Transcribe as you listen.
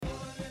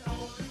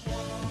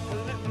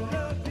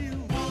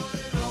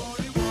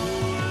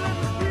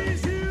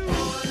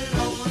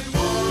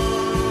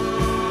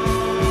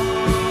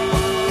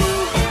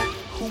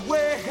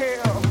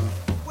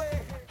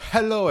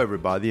Hello,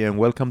 everybody, and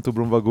welcome to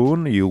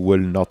Brunvagoon. You will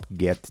not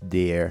get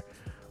there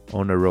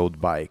on a road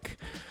bike.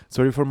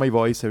 Sorry for my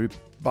voice,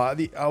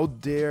 everybody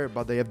out there,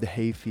 but I have the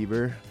hay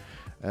fever.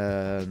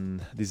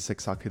 And this is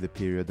exactly the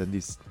period. And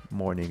this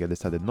morning I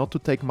decided not to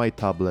take my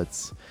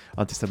tablets,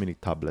 antihistaminic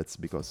tablets,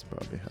 because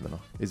probably, I don't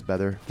know, it's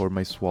better for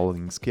my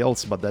swallowing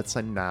skills. But that's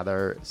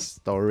another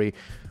story.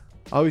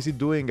 How is it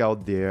doing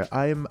out there?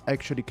 I am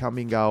actually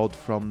coming out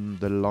from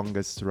the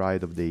longest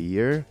ride of the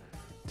year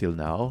till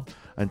now.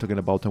 I'm talking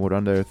about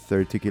around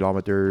 30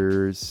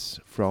 kilometers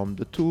from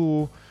the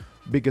two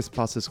biggest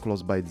passes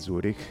close by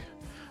Zurich.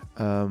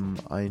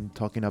 I'm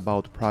talking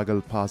about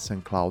Pragal Pass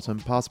and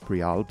Klausen Pass,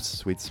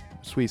 Prealps,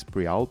 Swiss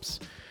Prealps.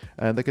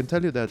 And I can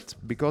tell you that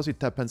because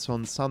it happens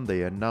on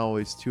Sunday and now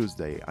it's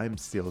Tuesday, I'm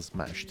still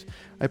smashed.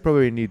 I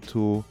probably need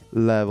to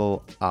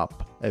level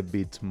up a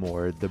bit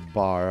more the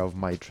bar of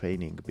my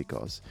training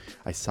because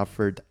I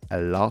suffered a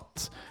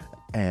lot,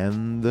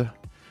 and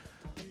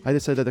I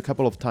decided a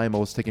couple of times I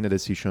was taking a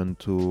decision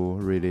to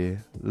really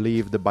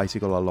leave the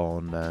bicycle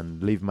alone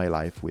and live my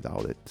life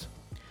without it.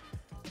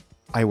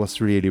 I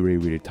was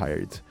really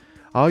tired.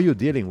 How are you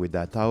dealing with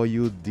that? How are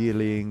you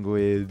dealing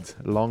with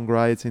long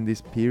rides in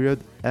this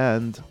period?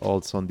 And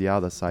also on the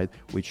other side,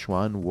 which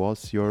one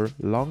was your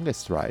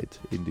longest ride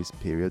in this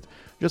period?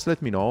 Just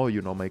let me know.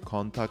 You know my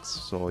contacts.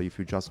 So if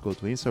you just go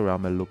to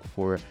Instagram and look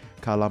for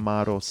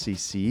Calamaro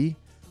CC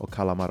or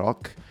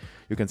Calamaroc,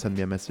 you can send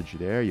me a message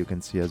there. You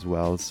can see as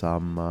well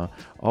some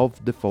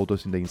of the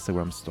photos in the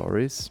Instagram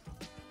stories.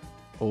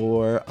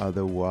 Or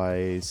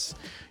otherwise,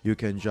 you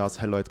can just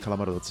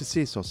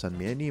hello@calamaro.cc, so send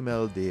me an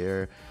email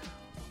there.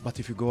 But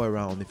if you go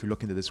around, if you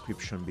look in the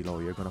description below,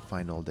 you're going to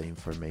find all the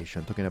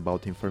information. Talking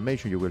about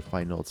information, you will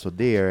find also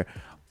there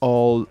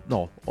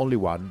only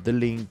one, the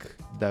link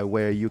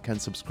where you can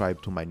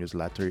subscribe to my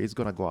newsletter. It's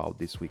going to go out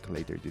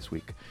later this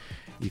week,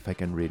 if I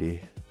can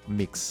really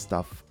mix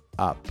stuff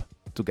up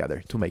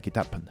together to make it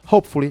happen.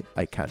 Hopefully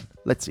I can.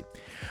 Let's see.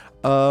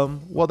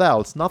 What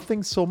else?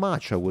 Nothing so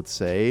much, I would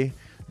say.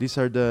 These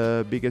are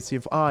the biggest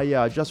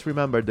info. Just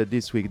remember that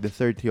this week, the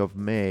 30th of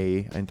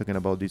May, I'm talking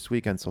about this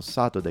weekend, so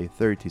Saturday,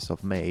 30th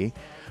of May,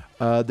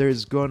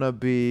 there's gonna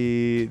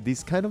be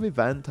this kind of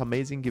event,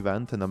 amazing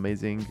event, an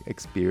amazing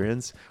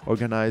experience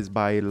organized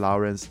by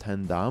Lawrence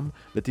Tendam,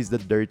 that is the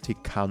Dirty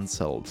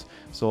Cancelled.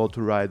 So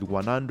to ride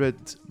 100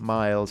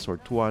 miles or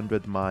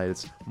 200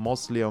 miles,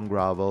 mostly on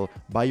gravel,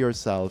 by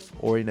yourself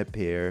or in a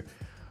pair,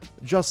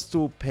 just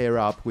to pair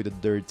up with a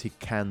Dirty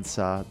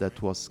Kansa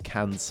that was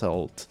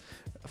cancelled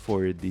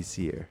for this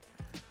year.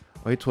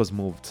 Or it was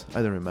moved,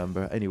 I don't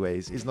remember.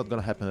 Anyways, it's not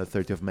gonna happen on the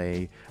 30th of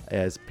May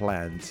as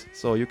planned.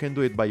 So you can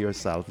do it by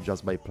yourself,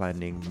 just by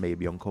planning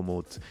maybe on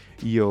Komoot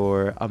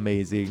your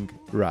amazing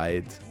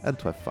ride and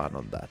to have fun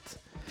on that.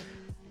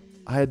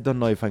 I don't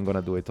know if I'm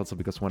gonna do it also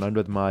because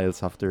 100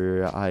 miles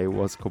after I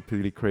was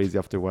completely crazy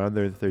after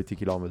 130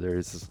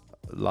 kilometers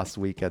last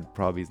weekend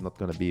probably is not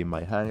gonna be in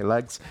my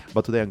legs.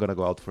 But today I'm gonna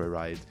go out for a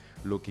ride,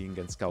 looking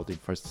and scouting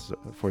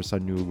for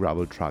some new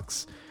gravel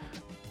tracks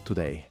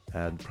today,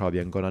 and probably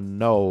I'm gonna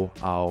know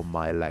how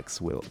my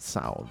legs will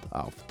sound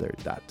after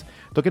that.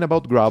 Talking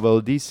about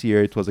gravel, this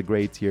year it was a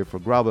great year for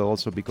gravel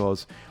also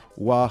because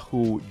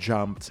Wahoo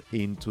jumped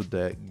into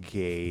the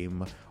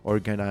game,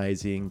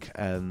 organizing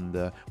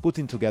and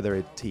putting together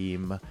a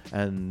team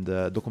and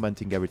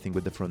documenting everything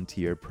with the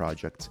Frontier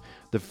project.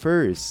 The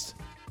first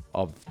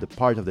of the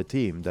part of the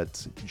team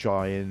that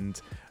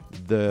joined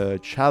the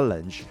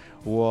challenge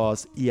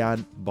was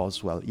Ian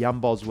Boswell. Ian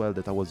Boswell,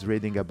 that I was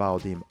reading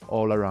about him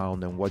all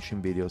around and watching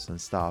videos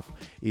and stuff,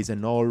 is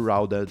an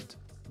all-rounded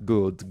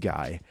good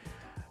guy.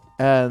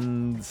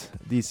 And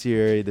this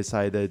year he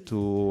decided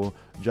to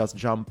just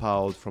jump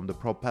out from the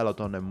pro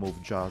peloton and move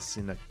just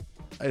in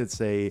I'd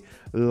say,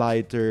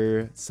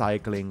 lighter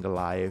cycling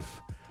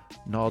life.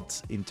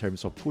 Not in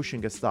terms of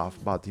pushing stuff,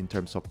 but in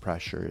terms of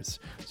pressures.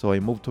 So he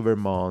moved to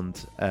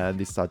Vermont and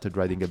he started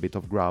riding a bit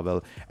of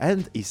gravel,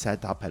 and he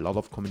set up a lot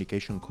of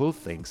communication cool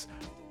things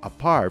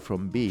apart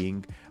from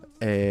being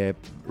a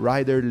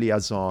rider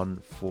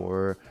liaison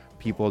for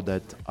people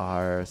that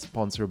are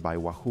sponsored by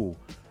Wahoo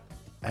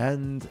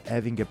and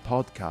having a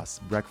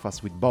podcast,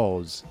 Breakfast with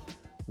Boz.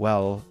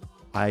 Well,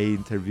 I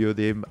interviewed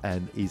him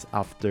and he's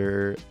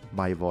after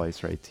my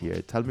voice right here.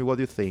 Tell me what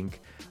you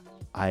think.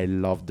 I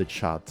loved the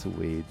chat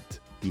with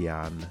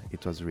Ian.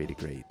 It was really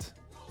great.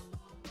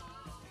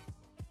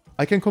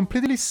 I can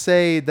completely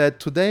say that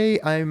today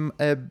I'm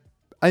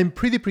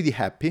pretty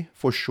happy,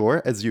 for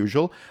sure, as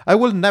usual. I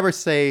will never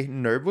say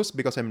nervous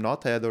because I'm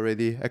not. I had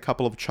already a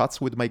couple of chats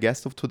with my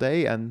guest of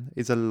today and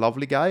he's a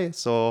lovely guy,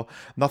 so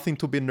nothing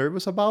to be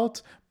nervous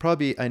about.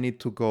 Probably I need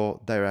to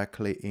go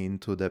directly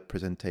into the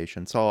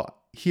presentation. So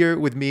here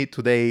with me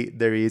today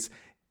there is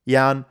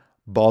Ian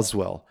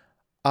Boswell.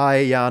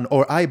 Ian,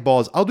 or I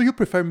Boz. How do you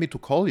prefer me to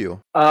call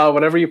you?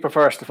 Whatever you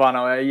prefer,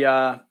 Stefano.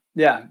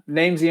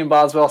 Name's Ian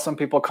Boswell. Some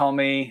people call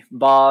me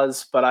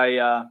Boz, but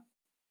I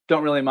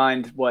don't really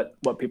mind what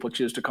people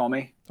choose to call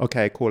me.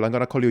 Okay, cool. I'm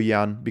gonna call you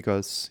Jan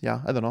because,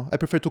 yeah, I don't know. I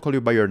prefer to call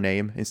you by your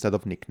name instead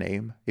of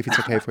nickname, if it's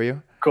okay for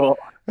you. Cool.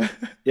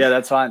 Yeah,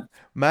 that's fine.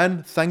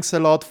 Man, thanks a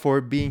lot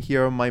for being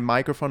here on my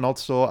microphone.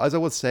 Also, as I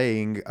was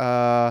saying,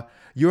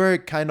 you're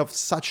kind of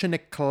such an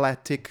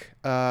eclectic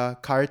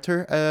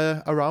character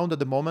around at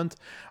the moment.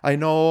 I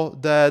know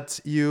that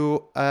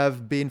you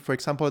have been, for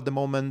example, at the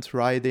moment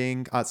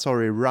running,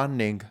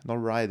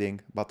 not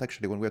riding, but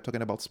actually when we're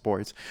talking about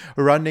sports,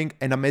 running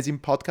an amazing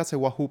podcast, a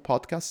Wahoo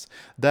podcast.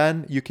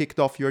 Then you kicked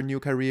off your new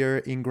career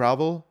in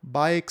gravel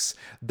bikes.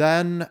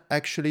 Then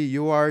actually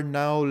you are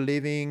now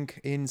living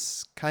in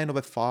kind of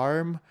a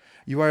farm.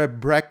 You are a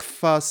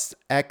breakfast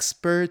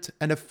expert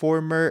and a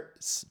former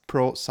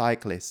pro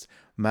cyclist.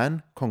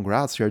 Man,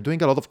 congrats. You're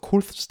doing a lot of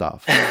cool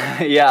stuff.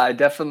 Yeah, I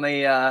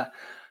definitely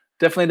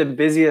the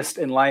busiest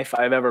in life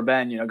I've ever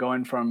been.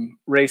 Going from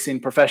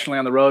racing professionally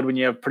on the road when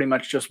you have pretty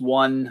much just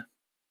one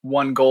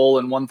goal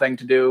and one thing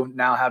to do.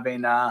 Now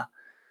having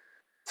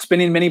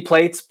spinning many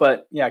plates,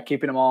 but yeah,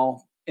 keeping them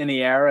all in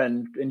the air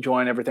and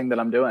enjoying everything that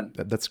I'm doing.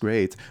 That's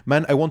great.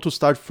 Man, I want to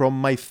start from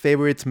my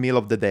favorite meal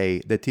of the day,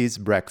 that is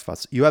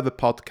breakfast. You have a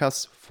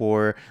podcast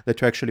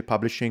that you're actually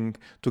publishing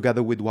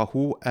together with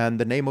Wahoo, and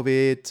the name of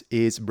it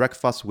is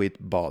Breakfast with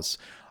Boz.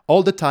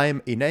 All the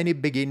time, in any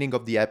beginning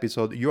of the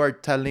episode, you are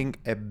telling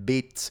a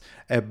bit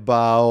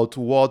about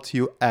what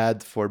you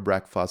add for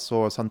breakfast.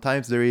 So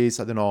sometimes there is,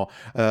 I don't know,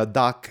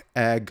 duck,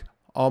 egg,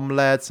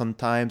 omelette.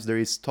 Sometimes there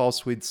is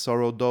toast with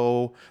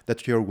sourdough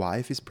that your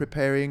wife is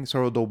preparing,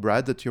 sourdough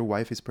bread that your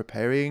wife is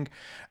preparing,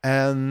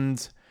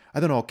 and I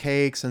don't know,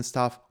 cakes and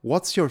stuff.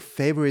 What's your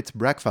favorite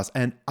breakfast,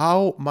 and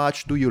how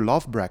much do you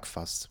love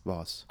breakfast,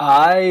 Boz?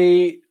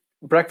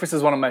 Breakfast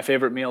is one of my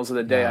favorite meals of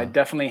the day. I Yeah.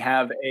 definitely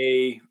have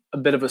a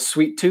bit of a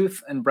sweet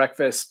tooth, and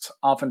breakfast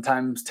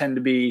oftentimes tend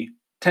to be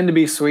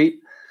sweet.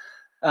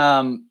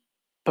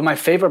 But my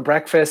favorite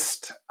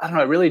breakfast, I don't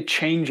know, it really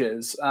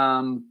changes.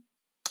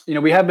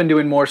 We have been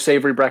doing more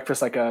savory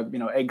breakfast, like a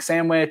egg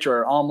sandwich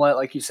or omelet,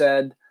 like you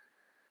said.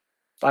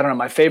 I don't know.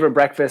 My favorite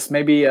breakfast,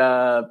 maybe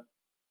I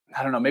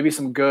don't know, maybe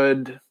some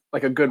good,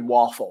 like a good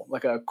waffle,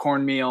 like a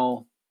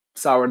cornmeal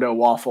sourdough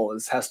waffle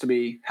has to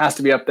be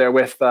up there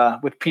with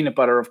peanut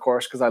butter, of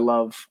course, because I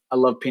love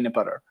peanut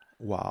butter.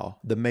 Wow,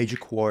 the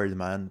magic word,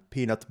 man.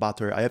 Peanut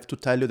butter. I have to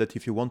tell you that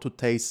if you want to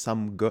taste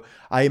some good,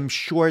 I am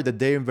sure that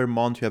there in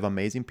Vermont you have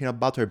amazing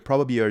peanut butter.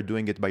 Probably you're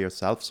doing it by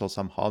yourself, so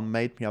some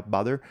homemade peanut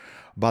butter.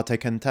 But I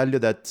can tell you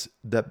that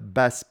the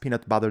best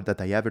peanut butter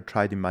that I ever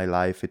tried in my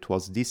life, it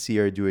was this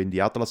year during the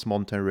Atlas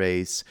Mountain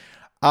Race.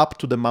 Up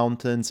to the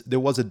mountains,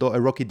 there was a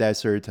rocky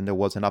desert, and there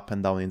was an up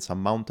and down in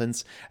some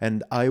mountains,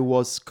 and I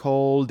was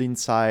called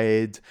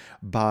inside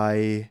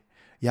by,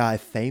 yeah, a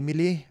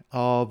family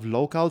of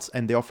locals,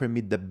 and they offered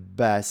me the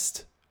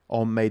best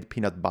homemade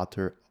peanut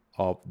butter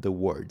of the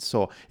world.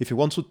 So if you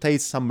want to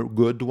taste some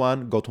good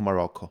one, go to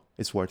Morocco.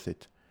 It's worth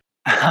it.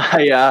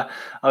 I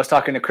was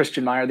talking to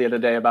Christian Meyer the other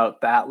day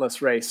about the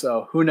Atlas race.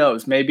 So who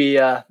knows? Maybe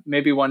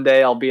one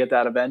day I'll be at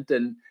that event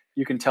and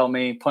you can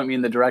point me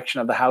in the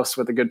direction of the house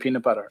with a good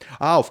peanut butter.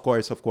 Ah, of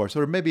course, of course.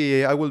 Or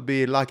maybe I will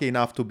be lucky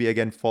enough to be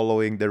again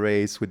following the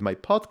race with my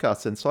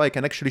podcast, and so I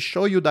can actually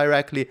show you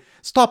directly.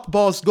 Stop,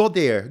 boss. Go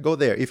there. Go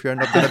there. If you're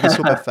not gonna be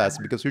super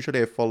fast, because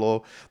usually I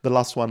follow the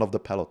last one of the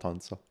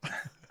peloton. So.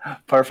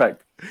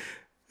 Perfect.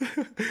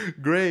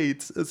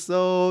 Great.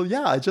 So,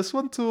 yeah, I just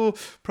want to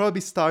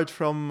probably start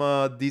from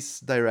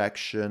this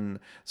direction.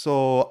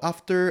 So,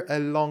 after a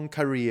long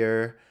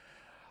career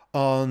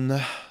on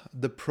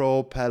the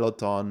pro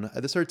peloton,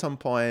 at a certain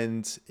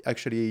point,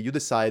 actually, you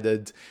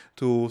decided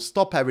to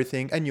stop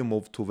everything and you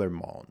moved to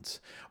Vermont.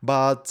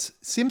 But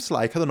seems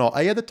like, I don't know,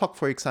 I had a talk,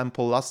 for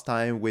example, last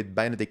time with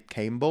Benedict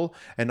Campbell,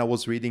 and I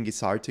was reading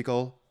his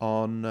article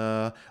on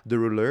the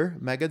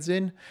Rouleur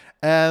magazine,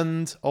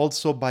 and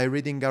also by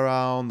reading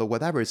around or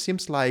whatever, it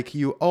seems like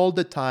you all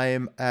the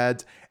time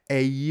had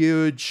a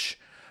huge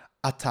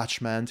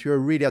attachment. You're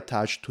really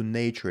attached to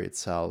nature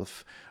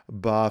itself.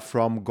 But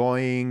from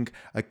going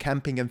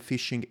camping and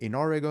fishing in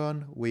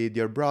Oregon with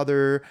your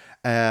brother,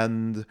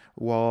 and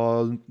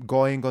while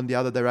going on the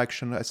other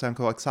direction,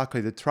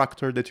 exactly the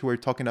tractor that you were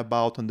talking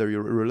about on the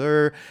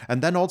Rouleur,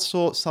 and then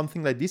also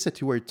something like this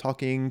that you were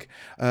talking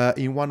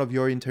in one of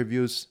your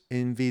interviews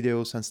in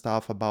videos and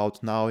stuff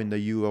about now in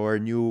your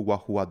new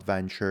Wahoo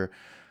adventure.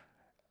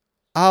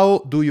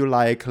 How do you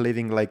like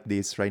living like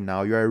this right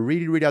now? You are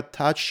really, really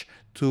attached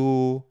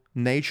to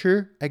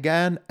nature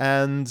again,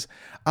 and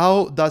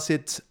how does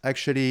it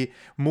actually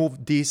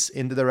move this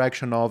in the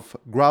direction of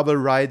gravel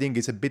riding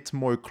is a bit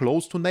more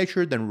close to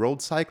nature than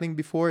road cycling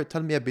before?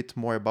 Tell me a bit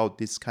more about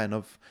this kind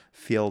of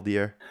field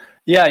here.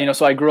 Yeah,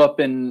 so I grew up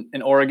in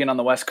Oregon on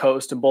the West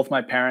Coast, and both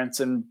my parents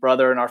and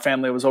brother and our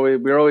family we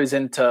were always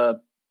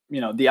into,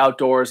 the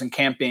outdoors and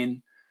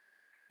camping.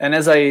 And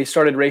as I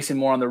started racing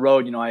more on the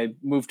road, I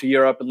moved to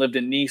Europe and lived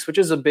in Nice, which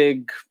is a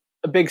big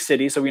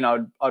city. So,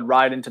 I'd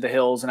ride into the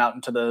hills and out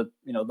into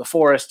the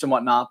forests and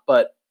whatnot,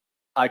 but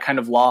I kind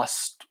of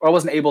lost, or I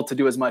wasn't able to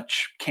do as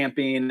much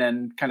camping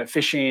and kind of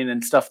fishing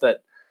and stuff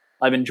that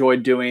I've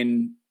enjoyed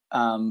doing,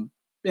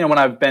 when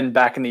I've been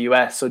back in the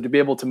US. So to be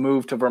able to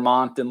move to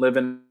Vermont and live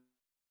in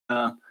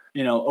a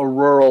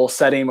rural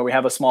setting where we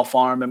have a small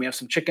farm and we have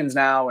some chickens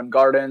now and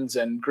gardens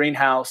and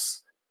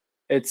greenhouse,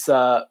 it's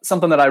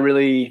something that I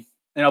really,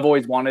 I've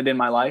always wanted in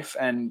my life.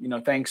 And,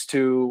 thanks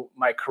to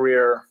my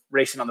career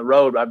racing on the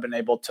road, I've been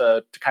able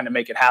to kind of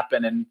make it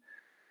happen. And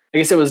I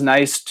guess it was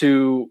nice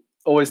to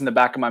always in the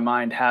back of my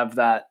mind have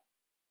that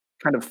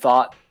kind of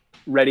thought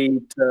ready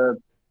to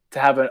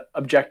have an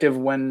objective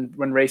when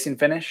racing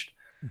finished.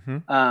 Hmm.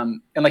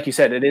 And like you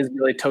said, it is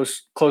really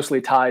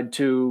closely tied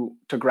to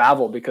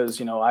gravel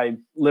because I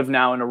live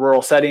now in a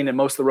rural setting and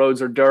most of the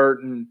roads are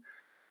dirt, and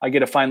I get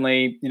to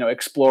finally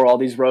explore all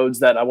these roads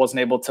that I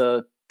wasn't able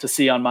to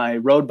see on my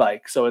road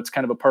bike. So it's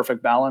kind of a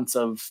perfect balance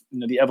of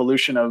the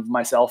evolution of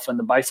myself and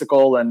the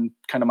bicycle and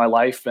kind of my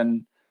life,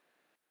 and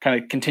kind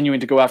of continuing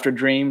to go after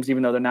dreams,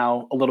 even though they're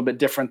now a little bit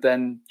different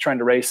than trying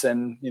to race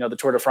in, the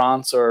Tour de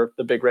France or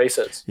the big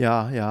races.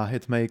 Yeah,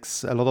 it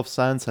makes a lot of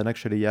sense. And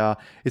actually, yeah,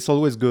 it's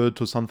always good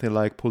to something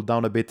like pull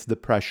down a bit the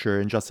pressure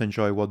and just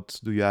enjoy what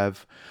do you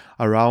have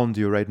around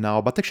you right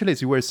now. But actually,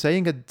 as you were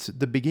saying at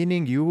the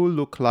beginning, you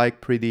look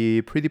like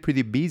pretty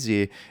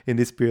busy in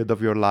this period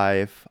of your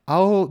life.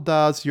 How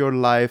does your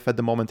life at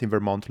the moment in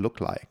Vermont look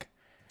like?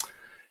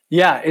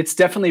 Yeah, it's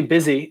definitely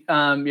busy.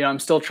 I'm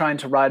still trying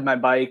to ride my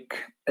bike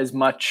as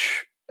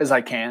much as I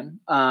can,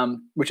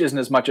 which isn't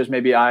as much as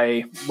maybe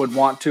I would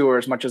want to, or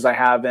as much as I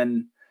have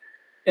in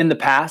the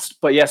past.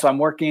 But yeah, so I'm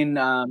working.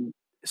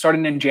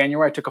 Starting in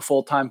January, I took a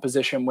full-time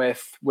position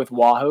with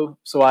Wahoo.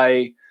 So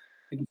I,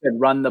 like you said,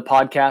 run the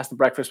podcast, the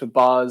Breakfast with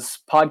Boz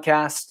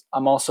podcast.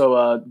 I'm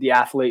also the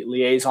athlete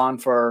liaison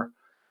for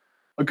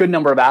a good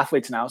number of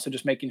athletes now. So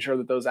just making sure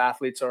that those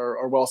athletes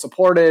are well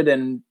supported,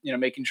 and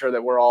making sure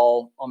that we're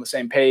all on the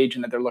same page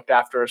and that they're looked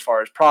after as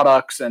far as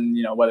products and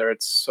whether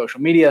it's social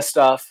media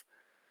stuff.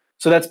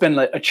 So that's been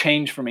a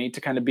change for me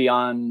to kind of be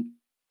on,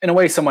 in a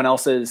way, someone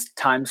else's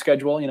time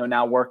schedule.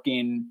 Now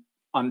working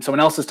on someone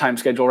else's time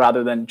schedule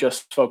rather than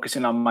just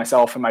focusing on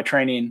myself and my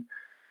training.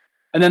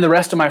 And then the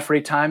rest of my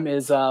free time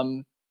is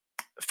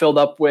filled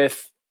up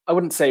with, I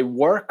wouldn't say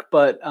work,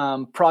 but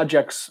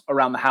projects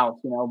around the house,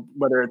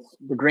 whether it's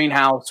the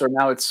greenhouse or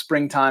now it's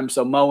springtime.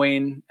 So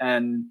mowing,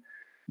 and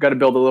got to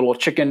build a little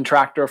chicken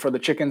tractor for the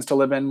chickens to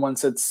live in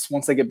once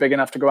they get big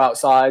enough to go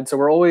outside. So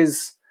we're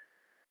always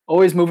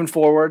moving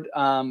forward.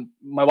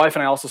 My wife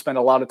and I also spend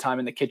a lot of time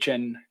in the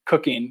kitchen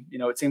cooking.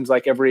 It seems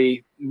like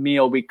every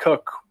meal we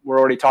cook, we're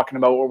already talking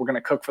about what we're going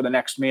to cook for the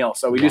next meal.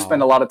 So we do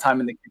spend a Wow. lot of time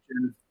in the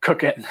kitchen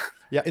cooking.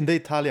 Yeah, in the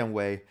Italian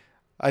way.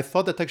 I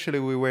thought that actually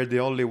we were the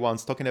only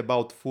ones talking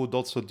about food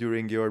also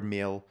during your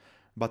meal,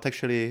 but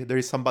actually there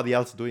is somebody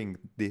else doing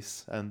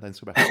this, and I'm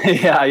super happy.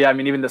 Yeah. I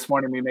mean, even this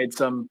morning we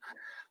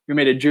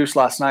made a juice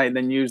last night, and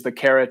then used the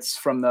carrots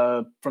from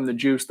the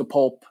juice, the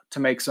pulp,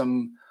 to make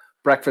some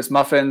breakfast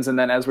muffins. And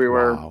then as we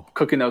were Wow.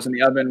 cooking those in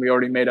the oven, we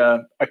already made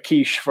a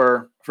quiche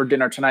for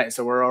dinner tonight.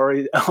 So we're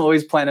already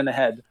always planning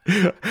ahead.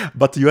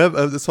 But you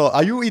have, so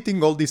are you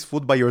eating all this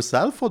food by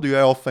yourself, or do you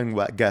often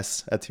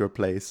guests at your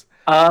place?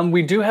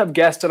 We do have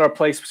guests at our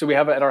place. So we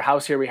have at our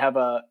house here, we have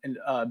a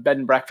bed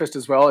and breakfast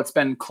as well. It's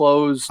been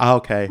closed Ah,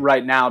 okay.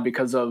 right now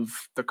because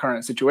of the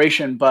current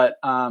situation. But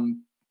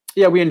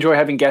yeah, we enjoy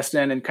having guests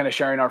in and kind of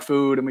sharing our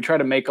food. And we try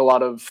to make a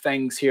lot of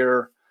things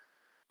here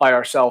by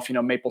ourselves,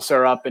 maple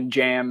syrup and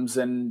jams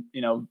and,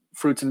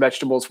 fruits and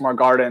vegetables from our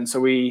garden. So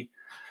we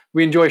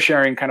enjoy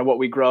sharing kind of what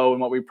we grow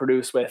and what we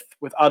produce with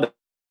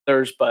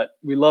others. But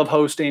we love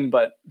hosting.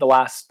 But the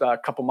last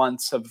couple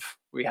months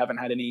we haven't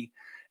had any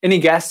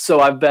guests,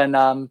 so I've been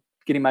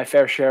getting my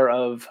fair share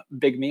of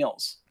big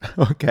meals.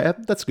 Okay,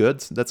 that's good.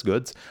 That's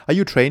good. Are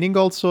you training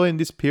also in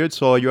this period?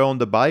 So you're on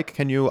the bike.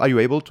 Are you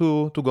able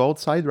to go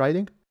outside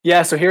riding?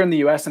 Yeah, so here in the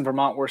U.S. and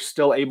Vermont, we're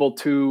still able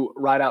to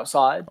ride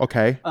outside.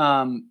 Okay.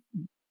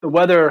 The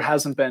weather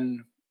hasn't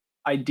been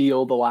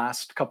ideal the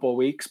last couple of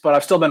weeks, but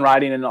I've still been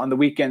riding, and on the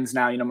weekends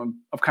now,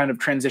 I've kind of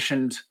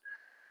transitioned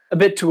a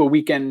bit to a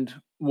weekend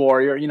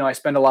warrior. I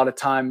spend a lot of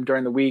time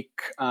during the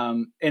week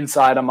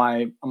inside on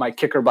my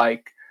kicker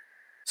bike.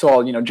 So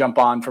I'll, jump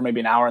on for maybe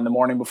an hour in the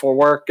morning before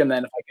work. And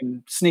then if I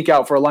can sneak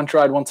out for a lunch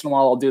ride once in a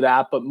while, I'll do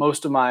that. But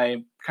most of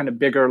my kind of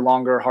bigger,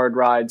 longer, hard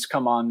rides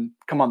come on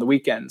the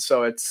weekends.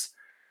 So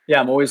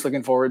I'm always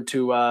looking forward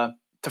to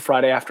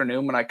Friday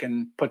afternoon when I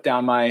can put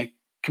down my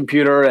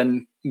computer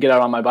and get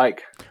out on my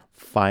bike.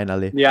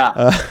 Finally.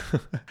 Yeah.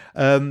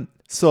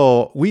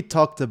 So we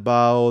talked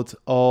about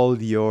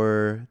all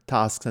your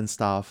tasks and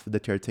stuff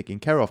that you're taking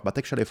care of, but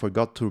actually I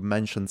forgot to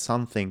mention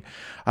something.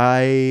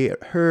 I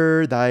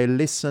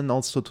listened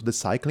also to the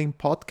cycling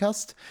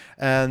podcast,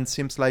 and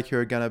seems like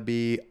you're gonna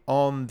be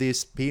on this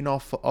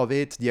spin-off of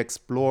it, The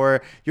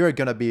Explorer. You're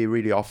gonna be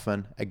really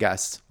often a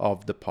guest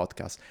of the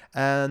podcast.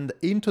 And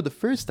into the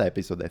first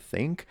episode, I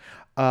think,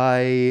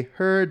 I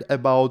heard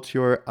about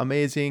your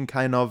amazing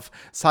kind of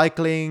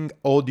cycling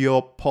audio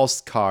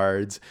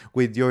postcards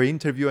with your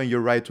interview and your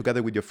ride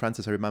together with your friends.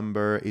 As I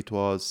remember,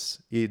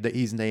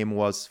 his name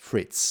was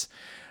Fritz.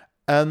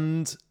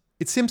 And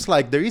it seems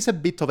like there is a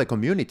bit of a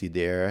community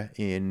there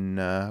in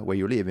where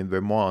you live in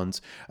Vermont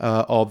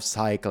of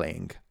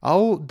cycling.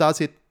 How does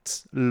it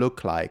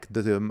look like?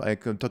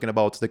 Like, I'm talking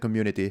about the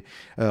community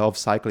of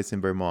cyclists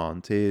in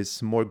Vermont.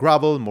 Is more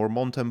gravel, more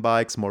mountain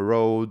bikes, more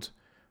road,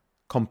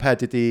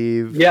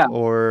 competitive, Yeah.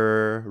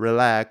 or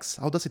relax?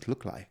 How does it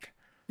look like?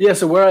 Yeah,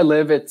 so where I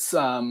live, it's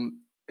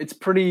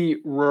pretty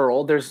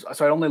rural.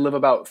 So I only live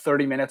about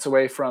 30 minutes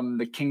away from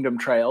the Kingdom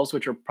Trails,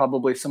 which are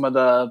probably some of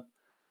the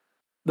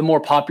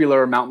more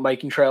popular mountain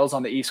biking trails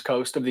on the east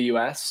coast of the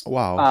US.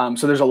 Wow.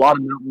 So there's a lot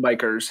of mountain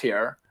bikers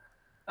here.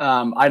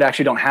 I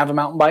actually don't have a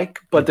mountain bike,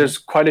 but Hmm. there's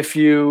quite a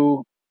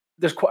few.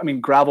 I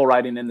mean, gravel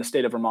riding in the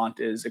state of Vermont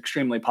is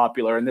extremely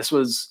popular, and this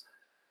was,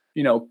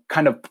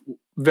 kind of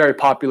very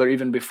popular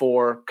even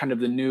before kind of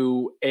the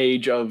new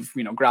age of,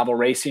 gravel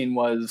racing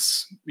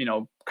was,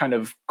 kind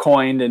of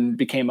coined and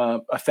became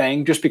a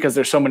thing, just because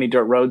there's so many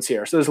dirt roads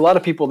here. So there's a lot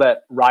of people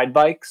that ride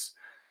bikes.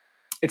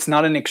 It's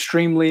not an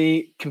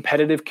extremely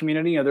competitive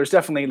community. There's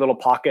definitely little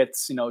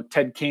pockets.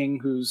 Ted King,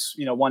 who's,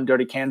 won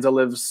Dirty Kanza,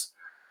 lives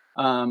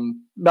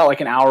about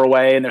like an hour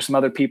away, and there's some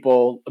other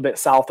people a bit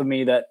south of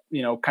me that,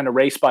 kind of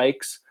race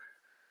bikes.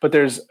 But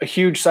there's a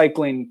huge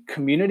cycling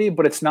community,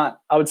 but it's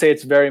not, I would say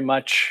it's very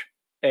much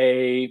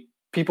a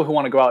people who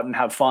want to go out and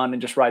have fun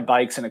and just ride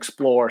bikes and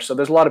explore. So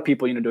there's a lot of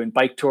people, doing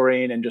bike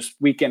touring and just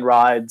weekend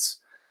rides,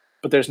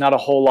 but there's not a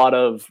whole lot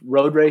of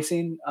road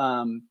racing.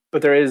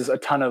 But there is a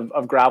ton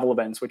of gravel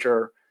events, which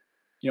are,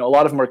 a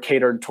lot of them are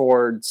catered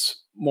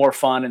towards more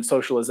fun and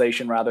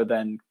socialization rather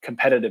than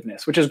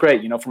competitiveness, which is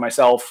great. For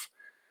myself,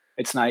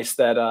 it's nice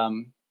that,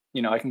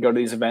 I can go to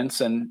these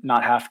events and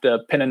not have to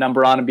pin a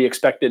number on and be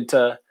expected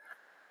to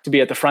be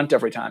at the front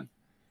every time.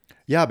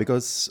 Yeah,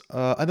 because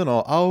I don't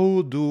know,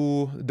 how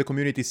do the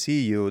community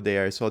see you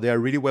there? So they are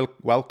really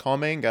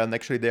welcoming, and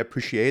actually they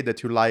appreciate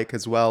that you like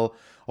as well,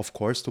 of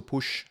course, to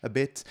push a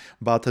bit,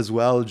 but as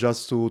well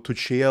just to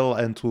chill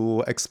and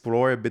to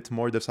explore a bit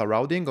more the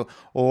surrounding.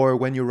 Or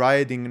when you're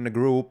riding in a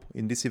group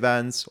in these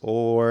events,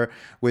 or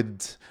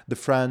with the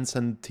friends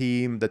and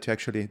team that you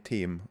actually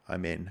team, I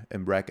mean,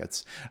 in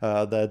brackets,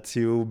 that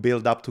you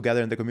build up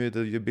together in the community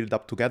that you build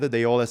up together,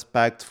 they all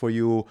expect for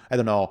you, I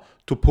don't know,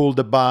 to pull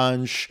the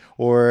bunch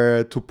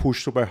or to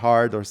push super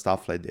hard or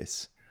stuff like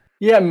this.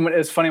 Yeah, I mean,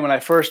 it's funny, when I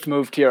first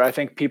moved here, I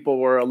think people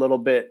were a little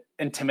bit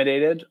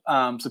intimidated.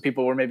 So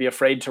people were maybe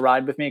afraid to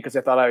ride with me because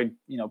they thought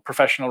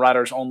professional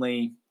riders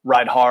only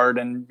ride hard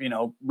and,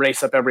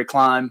 race up every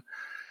climb.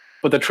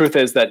 But the truth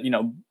is that,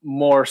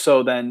 more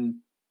so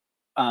than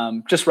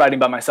just riding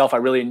by myself, I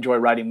really enjoy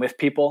riding with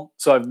people.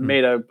 So I've Mm.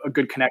 made a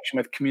good connection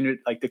with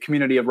the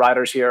community of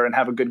riders here, and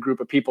have a good group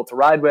of people to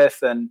ride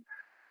with. And,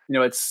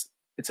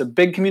 it's a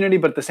big community,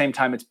 but at the same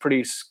time, it's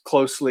pretty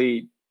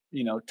closely,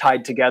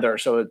 tied together.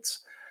 So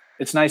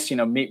it's nice,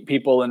 meet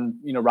people and,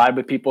 ride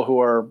with people who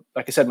are,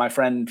 like I said, my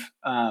friend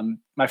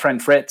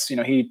Fritz,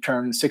 he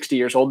turned 60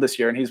 years old this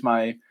year, and he's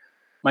my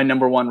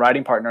number one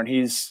riding partner. And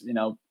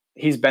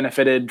he's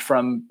benefited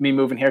from me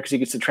moving here because he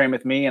gets to train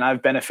with me. And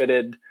I've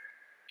benefited,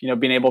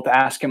 being able to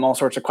ask him all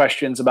sorts of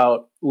questions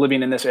about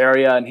living in this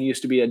area. And he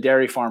used to be a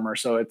dairy farmer.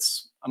 So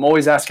I'm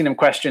always asking him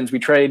questions. We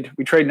trade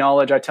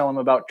knowledge. I tell him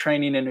about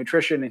training and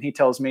nutrition, and he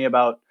tells me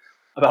about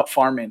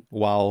farming.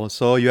 Wow.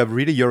 So you have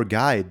really your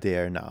guide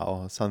there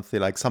now.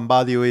 Something like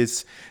somebody who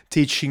is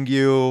teaching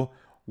you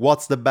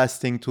what's the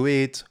best thing to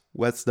eat,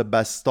 what's the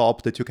best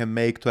stop that you can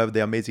make to have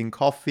the amazing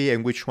coffee,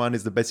 and which one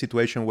is the best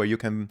situation where you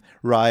can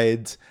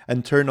ride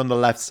and turn on the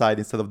left side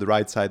instead of the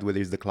right side, where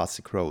is the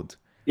classic road.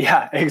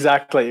 Yeah,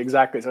 exactly.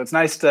 So it's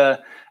nice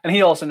and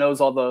he also knows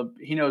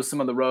he knows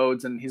some of the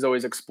roads, and he's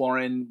always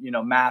exploring,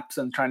 maps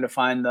and trying to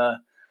find the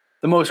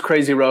most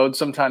crazy roads.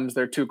 Sometimes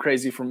they're too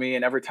crazy for me.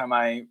 And every time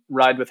I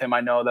ride with him,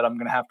 I know that I'm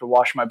going to have to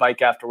wash my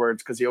bike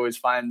afterwards, because he always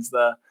finds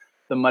the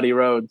muddy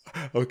roads.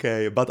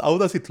 Okay, but how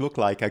does it look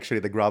like actually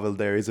the gravel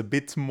there? Is a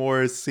bit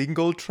more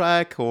single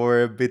track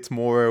or a bit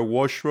more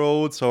wash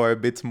roads or a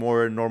bit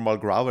more normal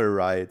gravel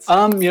rides?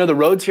 The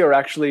roads here are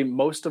actually,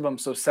 most of them.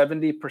 So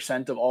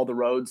 70% of all the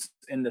roads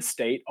in the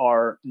state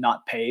are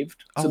not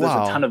paved. Oh So there's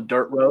a ton wow. of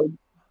dirt roads.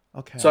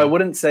 So I Okay.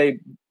 wouldn't say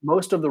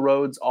most of the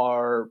roads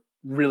are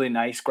really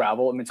nice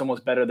gravel. I mean, it's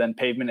almost better than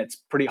pavement. It's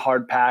pretty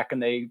hard pack,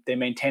 and they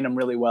maintain them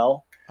really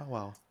well. Oh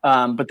wow.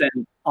 But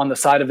then on the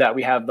side of that,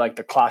 we have like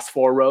the class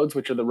 4 roads,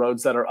 which are the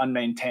roads that are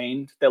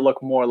unmaintained, that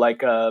look more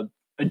like a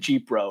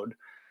Jeep road.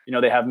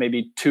 They have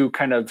maybe two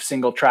kind of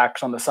single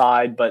tracks on the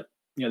side, but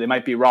they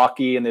might be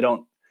rocky, and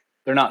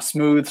they're not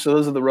smooth. So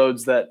those are the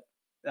roads that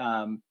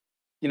um,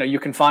 you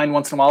can find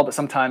once in a while, but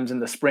sometimes in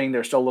the spring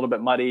they're still a little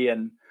bit muddy,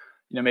 and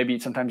maybe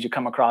sometimes you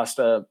come across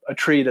a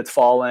tree that's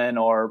fallen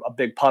or a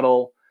big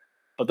puddle.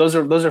 But those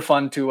are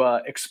fun to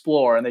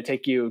explore, and they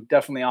take you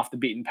definitely off the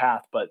beaten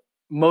path. But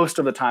most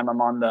of the time, I'm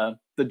on the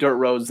dirt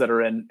roads that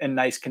are in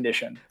nice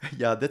condition.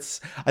 Yeah,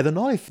 that's. I don't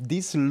know if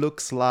this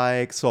looks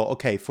like. So,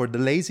 okay, for the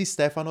lazy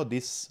Stefano,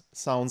 this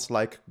sounds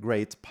like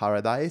great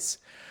paradise.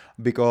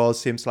 because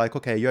seems like,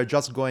 okay, you're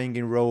just going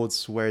in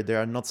roads where there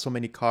are not so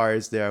many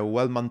cars, they are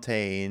well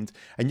maintained,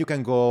 and you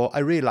can go, I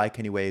really like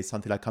anyway,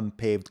 something like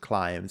unpaved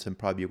climbs, and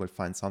probably you will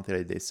find something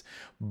like this.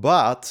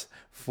 But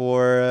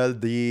for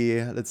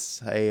the, let's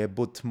say, a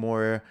bit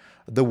more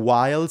the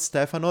wild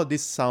Stefano,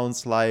 this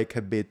sounds like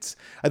a bit,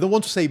 I don't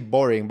want to say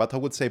boring, but I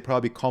would say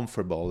probably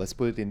comfortable. Let's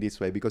put it in this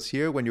way. Because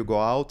here, when you go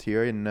out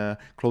here in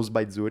close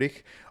by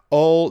Zurich,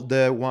 all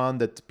the one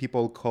that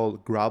people call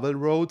gravel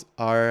road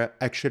are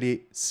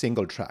actually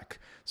single track.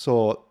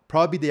 So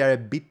probably they are a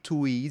bit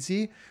too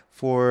easy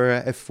for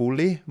a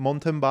fully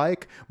mountain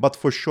bike, but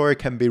for sure it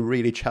can be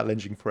really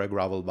challenging for a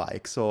gravel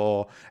bike.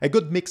 So a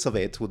good mix of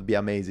it would be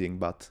amazing.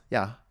 But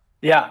yeah.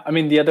 Yeah, I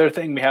mean the other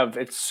thing we have,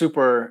 it's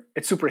super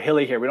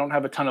hilly here. We don't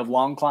have a ton of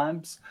long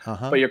climbs,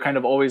 Uh-huh. but you're kind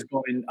of always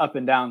going up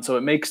and down. So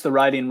it makes the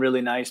riding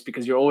really nice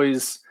because you're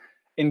always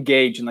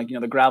engaged, and like,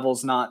 the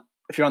gravel's not,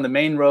 if you're on the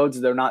main roads,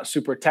 they're not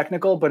super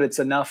technical, but it's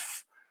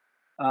enough.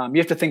 You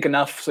have to think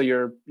enough so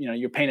you're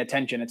paying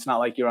attention. It's not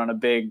like you're on a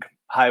big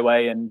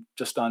highway and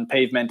just on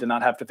pavement and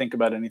not have to think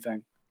about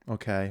anything.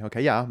 Okay.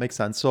 Okay. Yeah, makes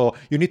sense. So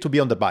you need to be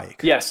on the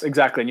bike. Yes,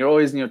 exactly. And you're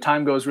always,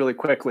 time goes really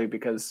quickly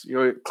because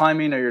you're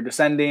climbing or you're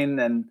descending,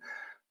 and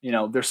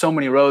there's so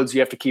many roads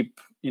you have to keep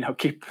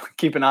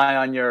an eye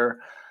on your,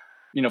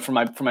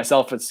 for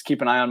myself, it's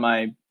keep an eye on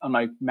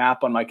my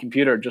map on my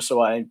computer just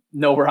so I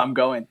know where I'm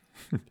going.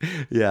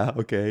 Yeah.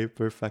 Okay.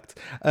 Perfect.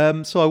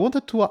 So I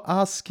wanted to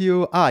ask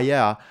you,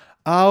 yeah,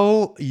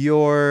 how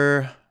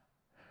your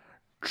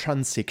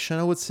transition,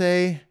 I would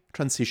say,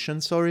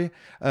 transition, sorry,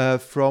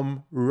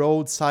 from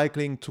road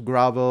cycling to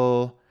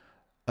gravel,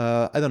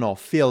 I don't know,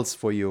 feels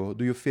for you.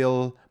 Do you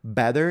feel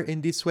better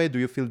in this way? Do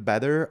you feel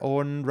better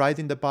on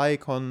riding the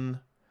bike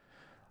on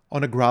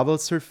a gravel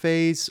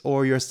surface,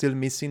 or you're still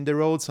missing the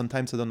road?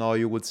 Sometimes, I don't know,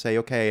 you would say,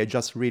 okay, I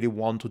just really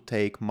want to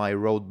take my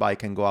road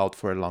bike and go out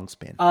for a long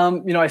spin.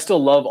 I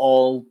still love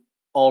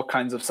all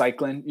kinds of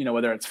cycling,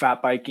 whether it's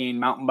fat biking,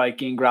 mountain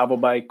biking, gravel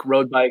bike,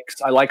 road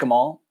bikes. I like them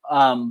all.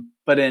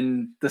 But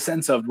in the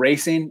sense of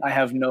racing, I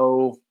have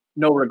no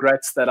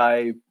regrets that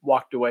I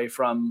walked away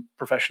from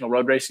professional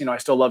road racing. I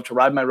still love to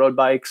ride my road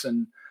bikes,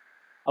 and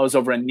I was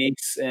over in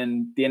Nice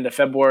in the end of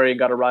February and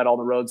got to ride all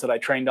the roads that I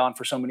trained on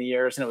for so many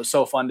years. And it was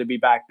so fun to be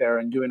back there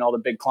and doing all the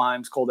big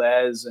climbs, Col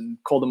d'Ez and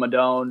Col de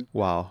Madone.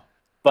 Wow.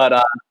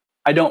 But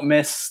I don't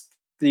miss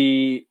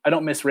I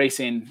don't miss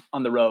racing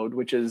on the road,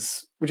 which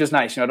is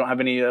nice. I don't have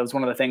any. That was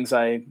one of the things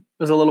I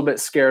was a little bit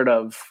scared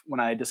of when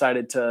I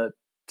decided to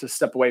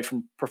step away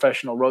from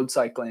professional road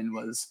cycling.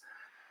 Was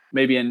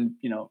maybe in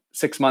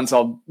 6 months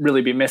I'll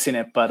really be missing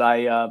it, but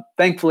I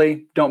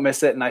thankfully don't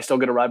miss it, and I still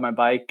get to ride my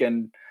bike,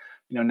 and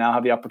now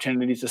have the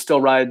opportunity to still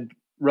ride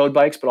road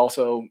bikes, but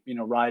also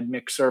ride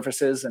mixed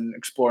surfaces and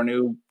explore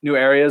new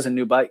areas and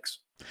new bikes.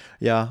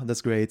 Yeah,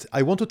 that's great.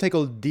 I want to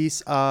tackle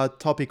this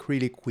topic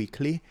really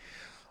quickly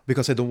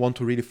because I don't want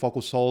to really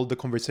focus all the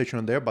conversation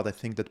on there, but I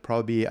think that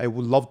probably I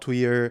would love to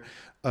hear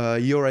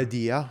your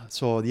idea.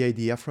 So, the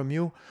idea from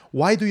you.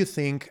 Why do you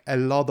think a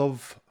lot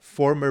of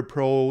former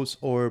pros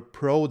or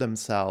pro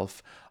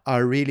themselves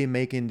are really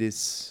making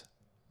this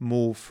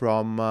move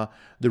from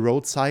the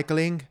road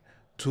cycling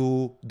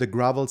to the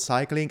gravel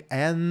cycling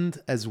and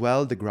as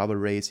well the gravel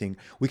racing?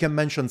 We can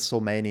mention so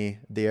many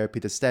there: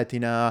 Peter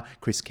Stetina,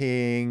 Chris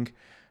King,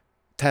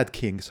 Ted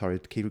King, sorry,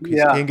 Chris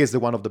Yeah, King is the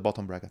one of the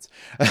bottom brackets.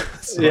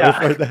 Sorry yeah.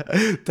 for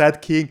that.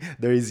 Ted King,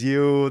 there is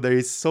you, there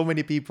is so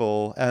many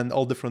people, and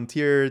all the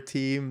Frontier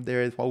team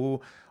there.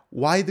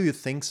 Why do you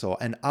think so,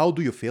 and how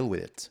do you feel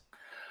with it?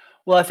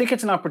 Well, I think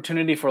it's an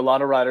opportunity for a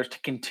lot of riders to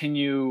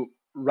continue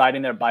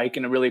riding their bike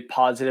in a really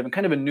positive and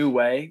kind of a new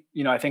way.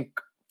 I think,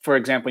 for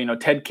example,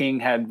 Ted King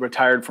had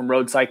retired from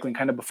road cycling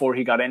kind of before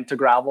he got into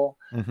gravel.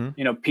 Hmm.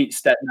 Pete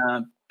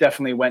Stetina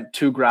definitely went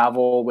to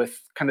gravel with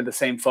kind of the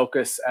same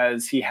focus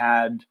as he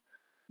had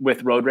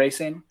with road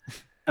racing.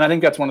 And I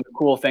think that's one of the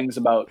cool things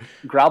about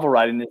gravel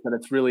riding is that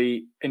it's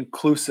really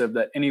inclusive,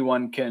 that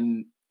anyone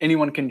can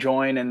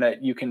join, and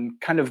that you can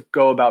kind of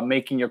go about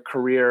making your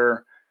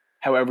career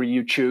however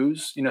you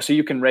choose. So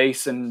you can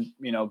race and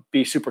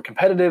be super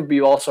competitive, but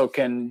you also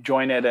can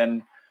join it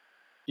and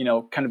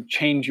kind of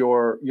change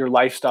your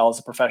lifestyle as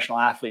a professional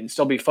athlete and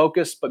still be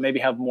focused, but maybe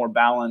have more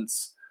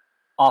balance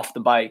off the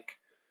bike.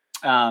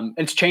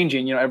 It's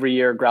changing. Every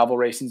year gravel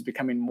racing is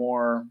becoming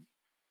more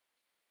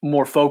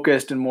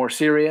focused and more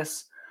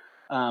serious.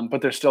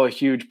 But there's still a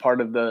huge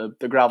part of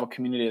the gravel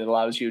community that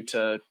allows you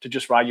to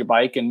just ride your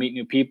bike and meet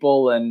new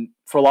people. And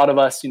for a lot of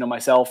us,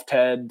 myself,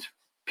 Ted,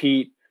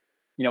 Pete,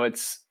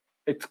 it's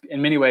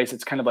in many ways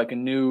it's kind of like a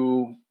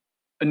new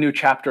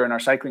chapter in our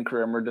cycling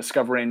career, and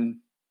we're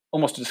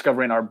almost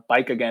discovering our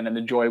bike again and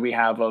the joy we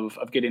have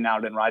of getting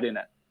out and riding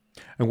it.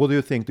 And what do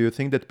you think? Do you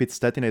think that Pete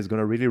Stetina is going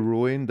to really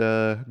ruin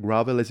the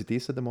gravel as it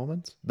is at the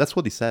moment? That's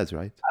what he says,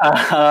 right?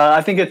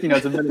 I think it's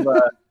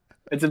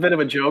a bit of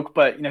a joke,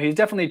 but he's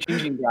definitely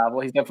changing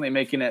gravel. He's definitely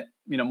making it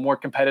more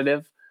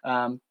competitive.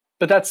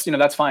 But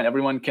that's fine.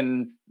 Everyone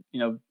can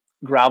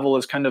gravel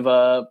is kind of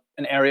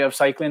an area of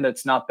cycling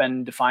that's not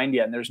been defined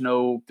yet, and there's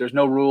no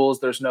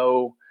rules. There's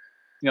no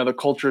the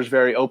culture is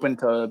very open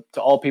to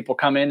all people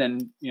come in,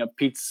 and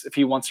Pete's, if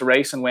he wants to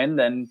race and win,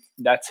 then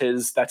that's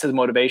his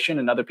motivation,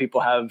 and other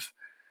people have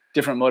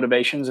different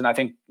motivations. And I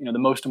think the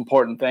most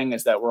important thing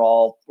is that we're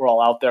all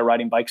out there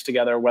riding bikes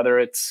together, whether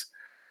it's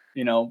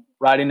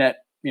riding at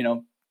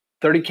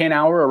 30K an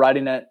hour or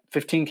riding at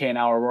 15K an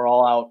hour. We're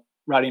all out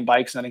riding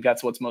bikes, and I think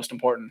that's what's most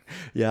important.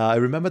 Yeah, I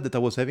remember that I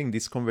was having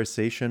this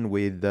conversation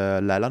with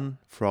Leland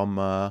from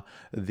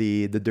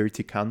the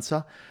Dirty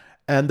Kansa.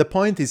 And the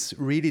point is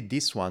really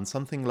this one,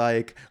 something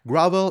like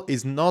gravel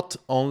is not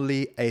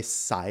only a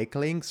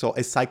cycling, so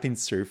a cycling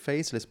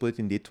surface, let's put it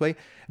in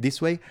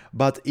this way,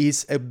 but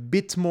is a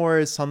bit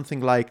more something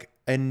like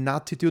an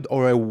attitude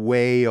or a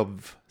way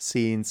of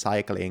seeing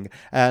cycling.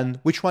 And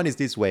which one is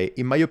this way?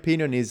 In my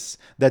opinion, is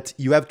that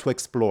you have to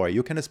explore.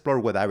 You can explore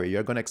whatever.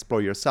 You're going to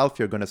explore yourself.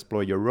 You're going to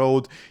explore your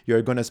road.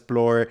 You're going to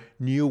explore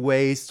new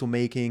ways to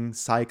making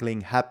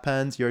cycling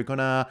happen. You're going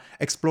to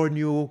explore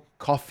new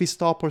coffee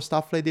stop or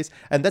stuff like this.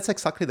 And that's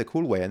exactly the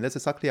cool way. And that's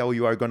exactly how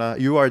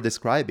you are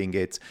describing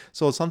it.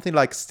 So something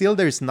like still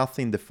there's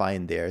nothing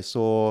defined there.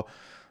 So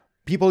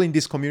people in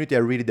this community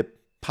are really the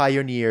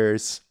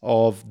pioneers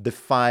of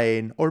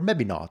define, or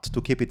maybe not, to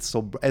keep it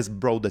so as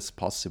broad as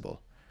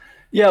possible.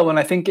 Yeah, well, and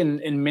I think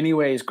in many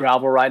ways,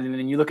 gravel riding,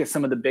 and you look at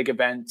some of the big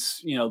events,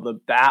 the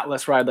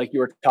Atlas ride, like you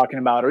were talking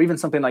about, or even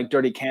something like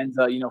Dirty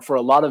Kanza, for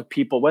a lot of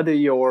people, whether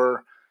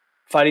you're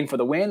fighting for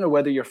the win or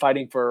whether you're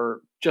fighting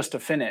for just a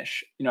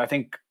finish, I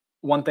think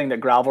one thing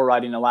that gravel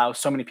riding allows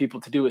so many people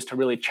to do is to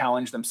really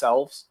challenge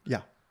themselves.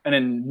 Yeah. And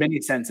in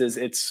many senses,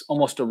 it's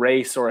almost a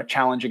race or a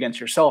challenge against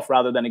yourself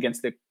rather than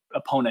against the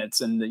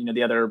opponents and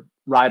the other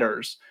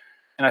riders.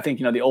 And I think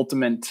the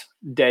ultimate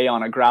day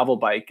on a gravel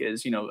bike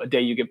is a day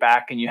you get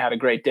back and you had a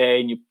great day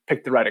and you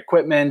picked the right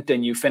equipment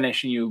and you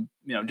finish and you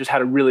just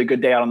had a really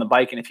good day out on the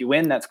bike. And if you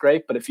win, that's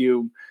great. But if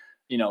your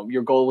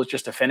goal was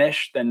just to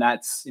finish, then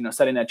that's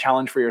setting a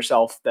challenge for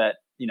yourself that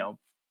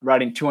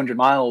riding 200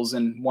 miles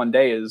in one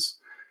day is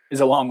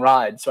a long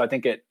ride. So I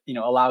think it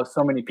allows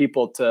so many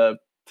people to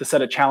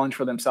set a challenge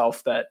for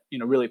themselves that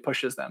really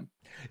pushes them.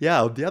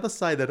 Yeah, on the other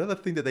side, another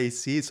thing that I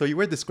see, so you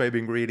were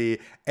describing really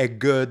a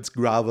good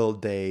gravel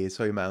day.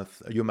 So you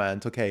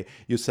meant, okay,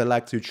 you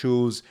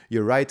choose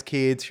your right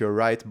kit, your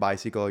right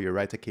bicycle, your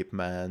right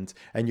equipment,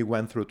 and you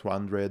went through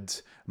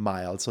 200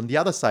 miles. On the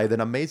other side,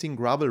 an amazing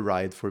gravel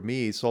ride for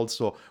me is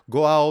also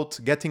go out,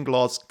 getting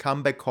lost,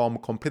 come back home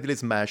completely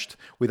smashed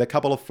with a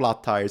couple of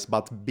flat tires,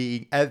 but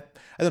being, I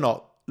don't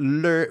know,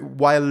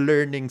 while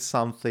learning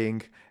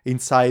something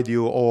inside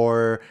you,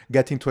 or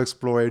getting to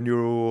explore a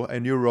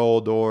new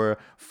road, or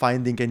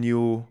finding a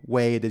new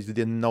way that you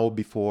didn't know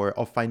before,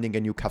 or finding a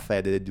new cafe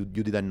that you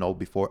didn't know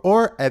before,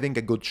 or having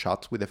a good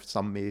shot with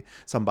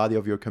somebody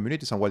of your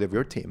community, somebody of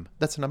your team.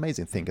 That's an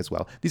amazing thing as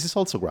well. This is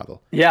also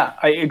gravel. Yeah,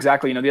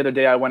 exactly. The other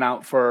day I went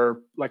out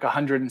for like a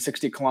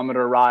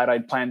 160-kilometer ride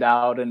I'd planned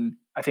out, and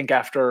I think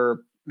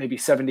after maybe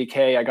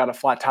 70K, I got a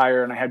flat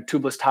tire and I had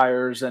tubeless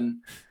tires, and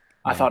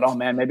I thought, oh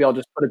man, maybe I'll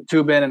just put a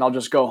tube in and I'll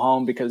just go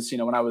home, because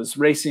when I was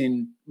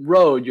racing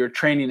road, your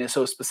training is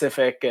so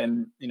specific,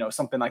 and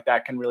something like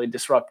that can really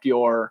disrupt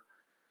your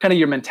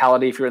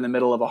mentality. If you're in the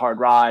middle of a hard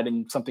ride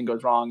and something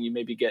goes wrong, you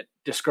maybe get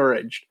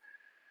discouraged.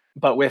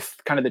 But with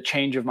kind of the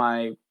change of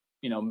my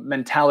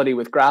mentality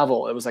with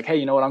gravel, it was like, hey,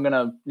 you know what, I'm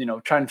gonna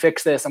try and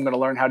fix this. I'm gonna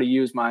learn how to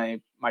use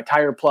my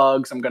tire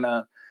plugs. I'm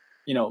gonna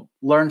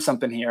learn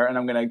something here, and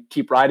I'm gonna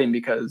keep riding,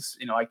 because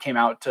I came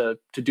out to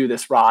do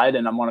this ride,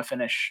 and I want to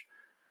finish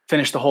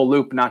the whole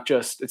loop.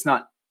 It's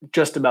not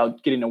just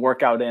about getting a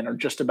workout in or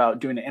just about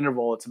doing an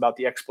interval. It's about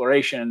the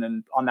exploration.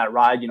 And on that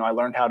ride, I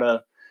learned how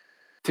to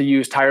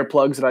use tire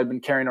plugs that I'd been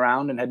carrying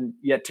around and hadn't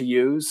yet to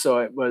use. So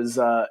it was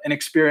an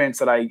experience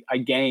that I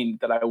gained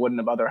that I wouldn't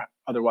have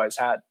otherwise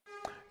had.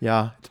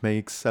 Yeah, it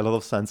makes a lot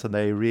of sense, and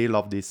I really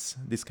love this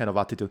kind of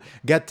attitude.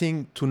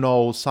 Getting to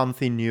know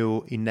something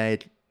new in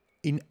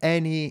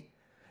any,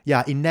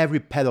 yeah, in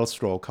every pedal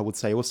stroke, I would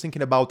say. I was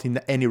thinking about in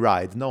any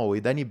ride, no,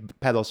 in any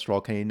pedal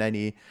stroke and in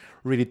any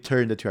really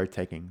turn that you are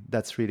taking.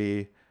 That's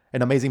really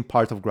an amazing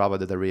part of gravel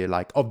that I really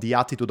like, of the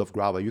attitude of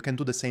gravel. You can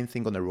do the same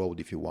thing on the road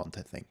if you want,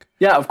 I think.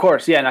 Yeah, of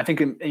course. Yeah, and I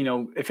think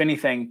if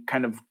anything,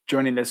 kind of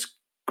joining this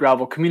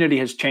gravel community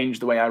has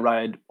changed the way I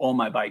ride all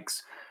my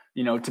bikes.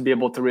 To be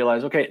able to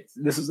realize, okay,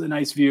 this is a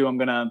nice view. I'm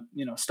gonna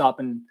stop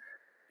and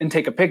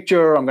take a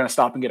picture. I'm gonna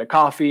stop and get a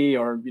coffee,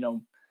 or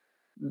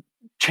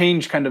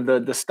change kind of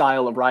the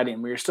style of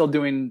riding, where you're still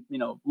doing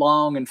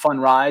long and fun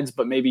rides,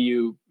 but maybe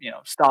you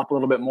stop a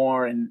little bit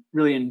more and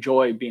really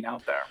enjoy being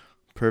out there.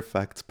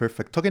 Perfect,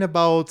 perfect. Talking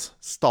about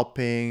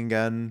stopping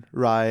and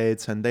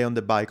rides and day on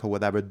the bike or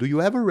whatever, do you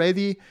have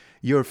already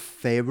your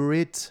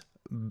favorite,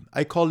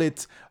 I call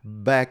it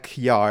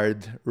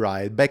backyard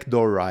ride,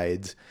 backdoor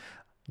ride?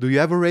 Do you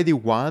have already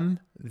one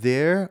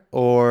there,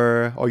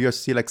 or you're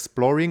still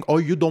exploring, or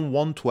you don't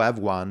want to have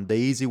one, the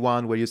easy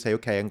one where you say,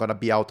 okay, I'm gonna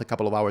be out a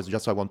couple of hours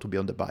just so I want to be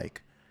on the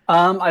bike?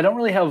 I don't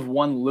really have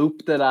one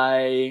loop that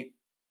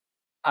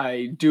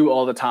I do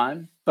all the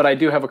time, but I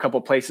do have a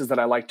couple places that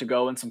I like to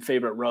go and some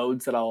favorite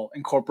roads that I'll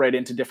incorporate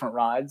into different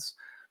rides.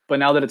 But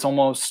now that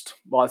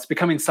it's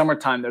becoming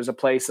summertime, there's a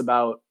place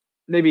about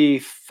maybe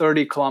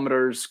 30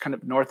 kilometers kind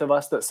of north of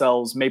us that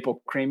sells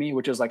Maple Creamy,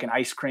 which is like an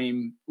ice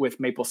cream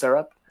with maple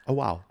syrup. Oh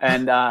wow.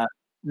 And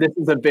this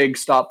is a big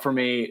stop for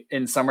me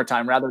in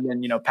summertime. Rather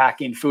than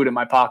packing food in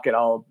my pocket,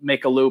 I'll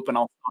make a loop and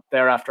I'll stop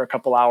there after a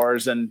couple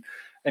hours and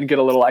get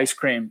a little ice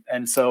cream.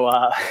 And so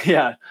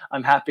yeah,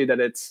 I'm happy that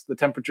the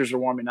temperatures are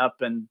warming up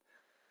and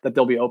that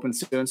they'll be open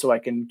soon, so I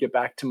can get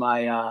back to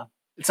my.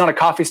 It's not a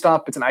coffee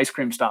stop; it's an ice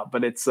cream stop,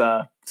 but it's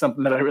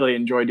something that I really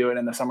enjoy doing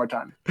in the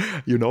summertime.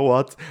 You know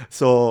what?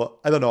 So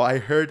I don't know. I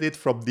heard it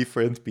from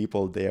different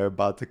people there,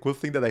 but the cool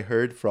thing that I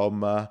heard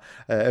from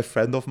a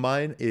friend of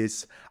mine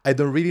is I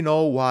don't really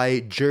know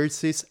why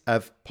jerseys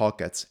have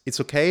pockets. It's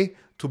okay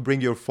to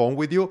bring your phone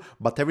with you,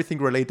 but everything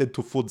related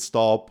to food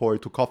stop or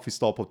to coffee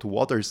stop or to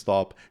water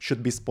stop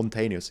should be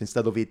spontaneous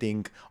instead of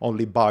eating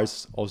only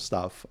bars or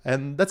stuff.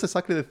 And that's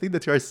exactly the thing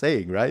that you are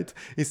saying, right?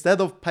 Instead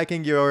of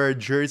packing your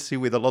jersey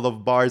with a lot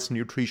of bars,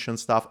 nutrition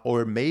stuff,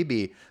 or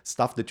maybe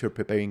stuff that you're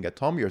preparing at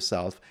home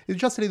yourself, it's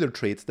just a little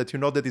treat that you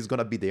know that is going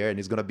to be there and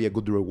it's going to be a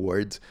good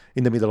reward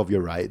in the middle of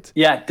your ride.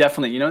 Yeah,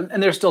 definitely.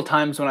 And there's still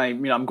times when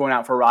I'm going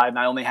out for a ride and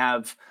I only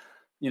have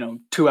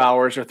 2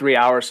 hours or 3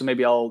 hours. So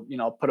maybe I'll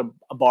put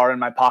a bar in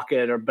my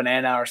pocket or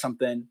banana or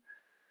something.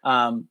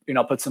 I'll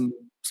put some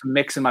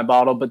mix in my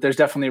bottle, but there's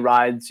definitely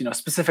rides,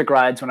 specific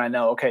rides when I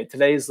know, okay,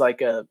 today's like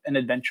an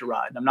adventure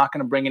ride. I'm not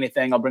going to bring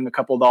anything. I'll bring a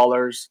couple of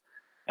dollars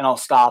and I'll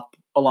stop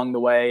along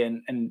the way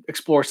and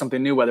explore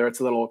something new, whether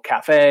it's a little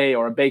cafe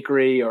or a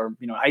bakery or,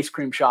 ice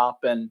cream shop.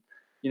 And,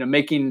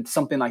 making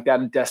something like that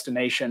a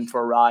destination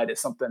for a ride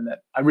is something that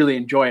I really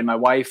enjoy. And my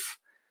wife,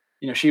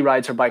 she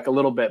rides her bike a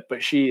little bit,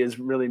 but she is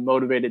really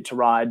motivated to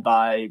ride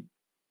by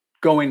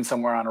going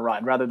somewhere on a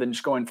ride rather than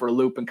just going for a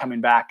loop and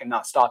coming back and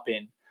not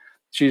stopping.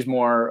 She's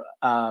more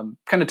kind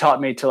of taught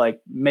me to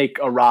like make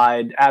a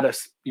ride, add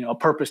a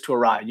purpose to a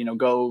ride,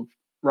 go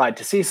ride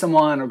to see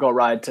someone or go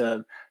ride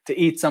to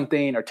eat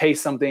something or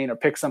taste something or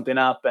pick something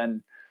up.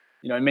 And,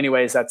 in many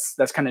ways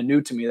that's kind of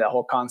new to me, that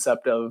whole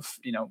concept of,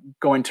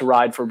 going to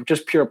ride for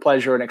just pure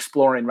pleasure and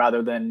exploring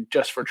rather than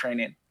just for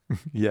training.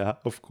 Yeah,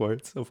 of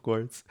course, of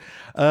course.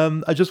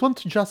 I just want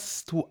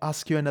to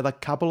ask you another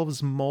couple of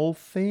small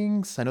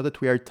things. I know that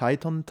we are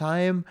tight on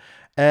time,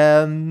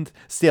 and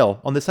still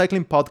on the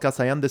cycling podcast,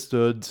 I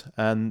understood,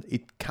 and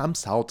it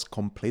comes out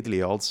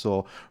completely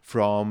also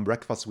from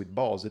Breakfast with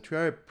Boss, that you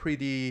are a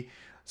pretty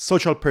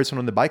social person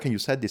on the bike, and you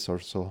said this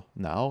also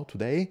now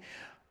today.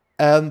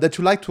 And that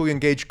you like to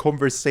engage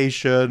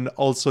conversation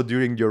also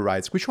during your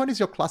rides. Which one is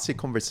your classic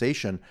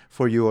conversation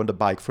for you on the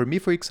bike? For me,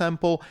 for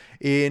example,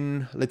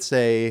 let's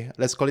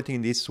call it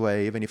in this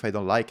way, even if I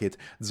don't like it,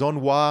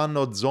 zone 1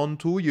 or zone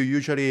 2, you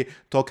usually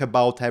talk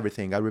about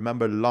everything. I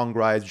remember long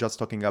rides just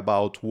talking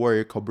about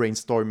work or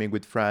brainstorming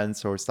with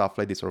friends or stuff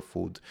like this, or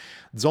food.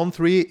 Zone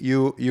 3,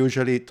 you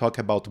usually talk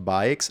about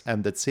bikes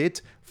and that's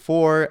it.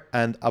 4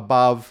 and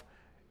above,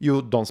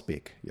 you don't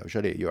speak.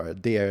 Usually you are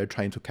there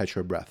trying to catch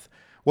your breath.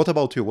 What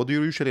about you? What do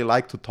you usually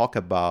like to talk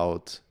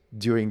about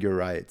during your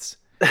rides?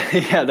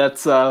 Yeah,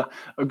 that's a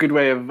good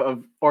way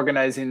of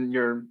organizing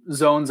your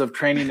zones of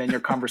training and your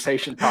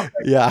conversation topics.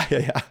 Yeah.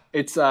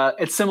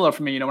 It's similar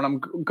for me. When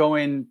I'm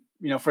going,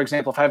 for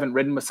example, if I haven't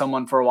ridden with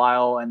someone for a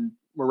while and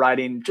we're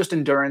riding just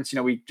endurance,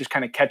 we just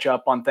kind of catch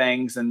up on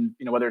things, and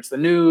whether it's the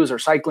news or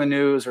cycling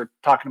news or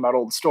talking about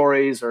old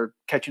stories or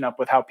catching up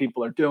with how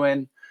people are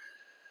doing.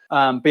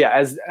 But yeah,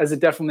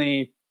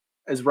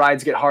 as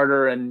rides get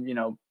harder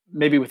and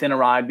maybe within a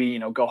ride we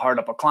go hard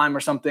up a climb or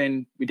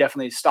something, we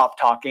definitely stop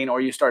talking, or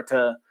you start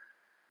to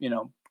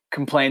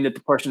complain that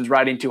the person's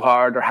riding too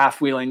hard or half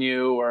wheeling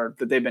you, or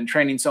that they've been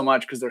training so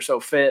much because they're so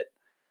fit.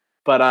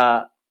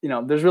 But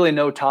there's really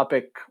no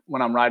topic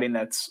when I'm riding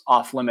that's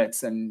off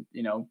limits. And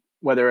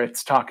whether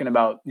it's talking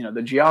about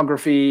the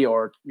geography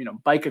or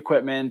bike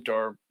equipment,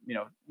 or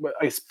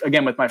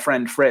again with my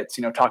friend Fritz,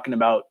 talking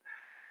about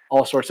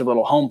all sorts of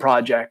little home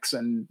projects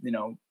and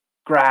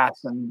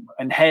grass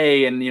and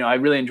hay. And I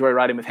really enjoy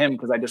riding with him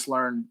because I just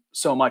learn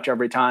so much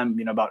every time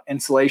about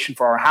insulation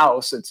for our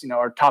house. It's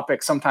our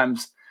topics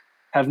sometimes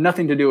have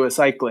nothing to do with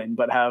cycling,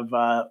 but have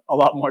a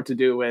lot more to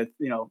do with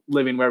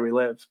living where we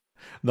live.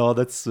 No,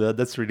 that's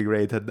really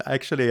great. And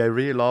actually, I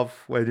really love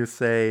when you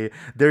say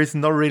there is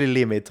no really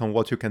limit on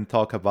what you can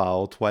talk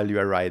about while you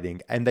are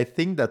riding. And I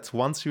think that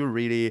once you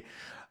really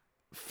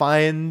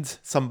find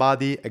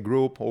somebody, a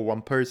group or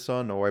one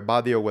person or a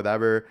body or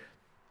whatever,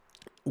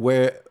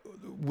 where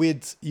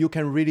with you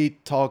can really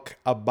talk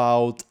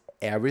about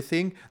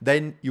everything,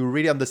 then you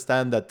really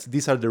understand that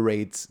these are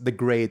the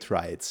great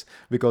rides,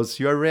 because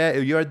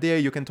you're there,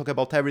 you can talk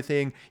about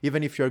everything,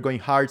 even if you're going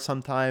hard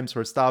sometimes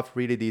or stuff.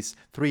 Really, these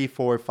 3,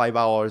 4, 5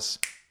 hours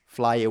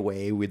fly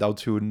away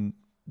without you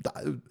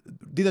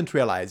didn't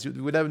realize,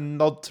 without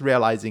not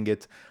realizing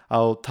it,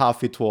 how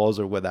tough it was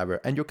or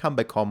whatever, and you come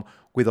back home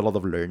with a lot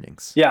of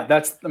learnings. Yeah,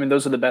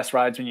 those are the best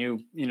rides when you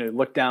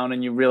look down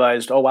and you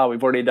realized, oh wow,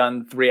 we've already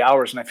done 3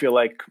 hours, and I feel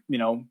like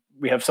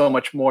we have so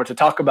much more to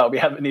talk about. We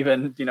haven't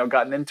even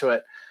gotten into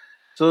it.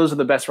 So those are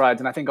the best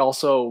rides. And I think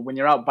also when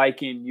you're out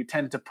biking, you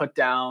tend to put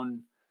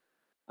down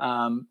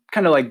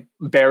kind of like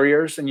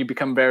barriers, and you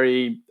become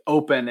very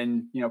open,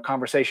 and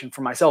conversation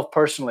for myself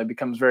personally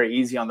becomes very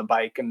easy on the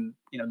bike. And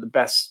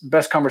the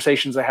best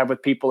conversations I have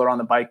with people are on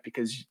the bike,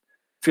 because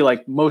I feel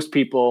like most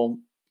people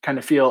kind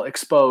of feel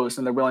exposed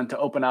and they're willing to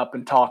open up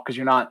and talk, because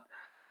you're not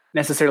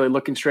necessarily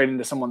looking straight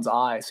into someone's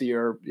eye. So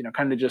you're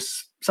kind of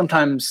just,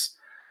 sometimes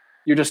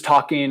you're just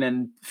talking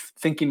and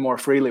thinking more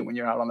freely when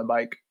you're out on the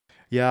bike.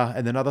 Yeah,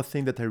 and another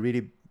thing that I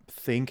really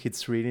think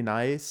it's really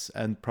nice,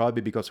 and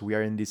probably because we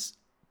are in this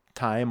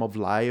time of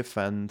life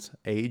and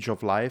age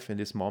of life in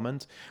this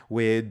moment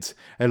with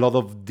a lot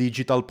of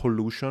digital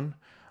pollution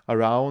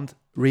around,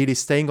 really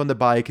staying on the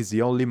bike is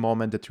the only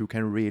moment that you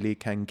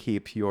can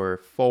keep your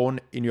phone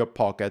in your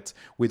pocket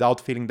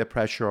without feeling the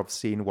pressure of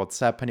seeing what's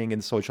happening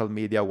in social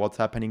media, what's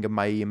happening in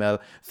my email,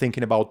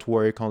 thinking about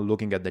work, or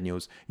looking at the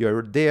news.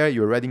 You're there,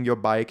 you're riding your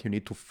bike, you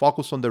need to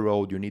focus on the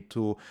road, you need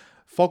to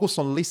focus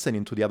on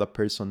listening to the other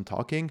person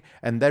talking.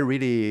 And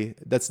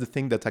that's the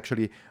thing that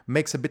actually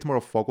makes a bit more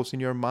of focus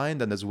in your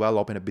mind, and as well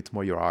open a bit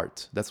more your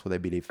heart. That's what I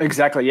believe.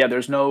 Exactly. Yeah.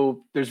 There's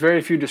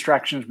very few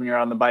distractions when you're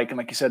on the bike. And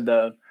like you said,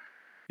 the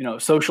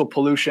social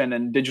pollution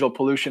and digital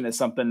pollution is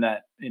something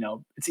that,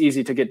 it's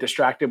easy to get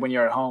distracted when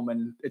you're at home.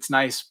 And it's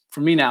nice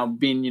for me now,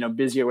 being,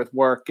 busier with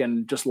work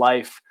and just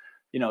life,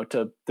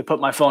 to put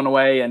my phone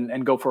away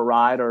and go for a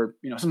ride. Or,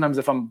 sometimes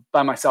if I'm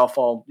by myself,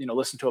 I'll,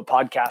 listen to a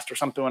podcast or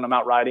something when I'm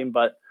out riding,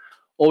 but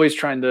always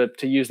trying to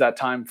use that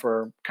time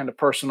for kind of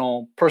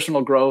personal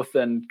growth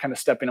and kind of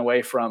stepping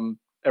away from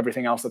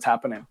everything else that's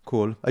happening.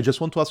 Cool. I just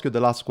want to ask you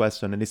the last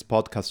question, and it's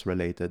podcast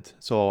related.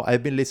 So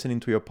I've been listening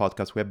to your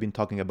podcast. We have been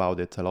talking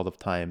about it a lot of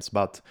times,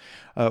 but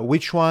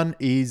which one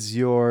is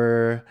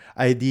your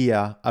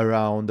idea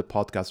around the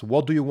podcast?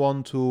 What do you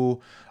want to,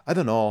 I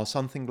don't know,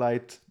 something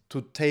like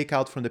to take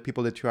out from the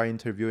people that you are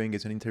interviewing?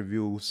 Is an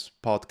interviews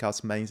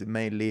podcast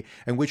mainly?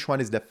 And which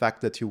one is the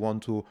fact that you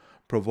want to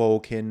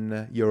provoke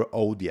in your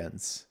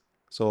audience?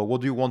 So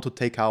what do you want to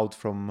take out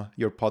from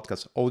your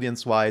podcast,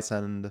 audience-wise,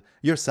 and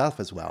yourself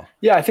as well?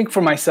 Yeah, I think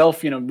for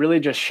myself, really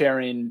just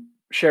sharing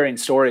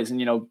stories.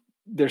 And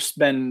there's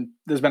been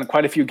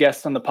quite a few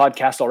guests on the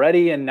podcast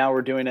already, and now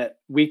we're doing it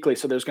weekly.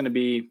 So there's going to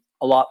be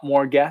a lot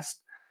more guests,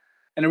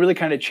 and it really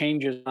kind of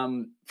changes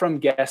from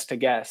guest to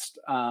guest.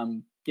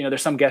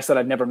 There's some guests that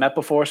I've never met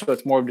before, so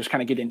it's more of just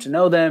kind of getting to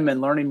know them and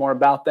learning more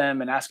about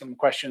them and asking them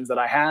questions that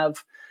I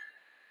have.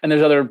 And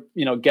there's other,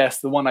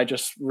 guests. The one I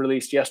just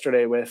released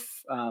yesterday with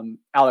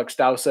Alex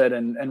Dowsett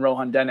and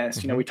Rohan Dennis,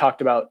 Mm-hmm. We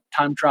talked about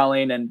time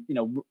trialing and,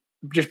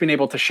 just being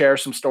able to share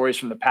some stories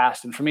from the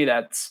past. And for me,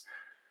 that's,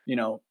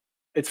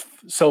 it's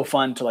so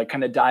fun to like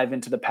kind of dive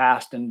into the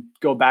past and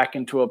go back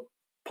into a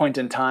point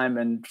in time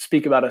and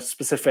speak about a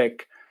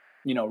specific,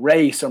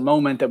 race or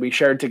moment that we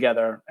shared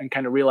together, and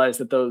kind of realize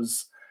that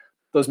those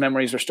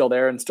memories are still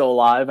there and still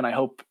alive. And I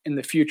hope in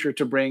the future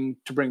to bring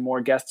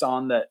more guests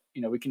on that,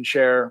 we can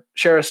share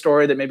a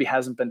story that maybe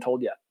hasn't been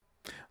told yet.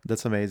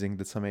 That's amazing.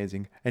 That's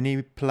amazing.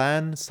 Any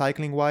plan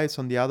cycling wise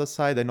on the other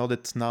side? I know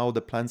that now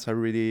the plans are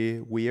really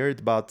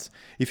weird, but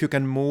if you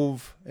can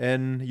move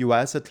in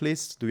US at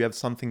least, do you have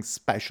something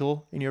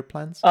special in your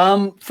plans?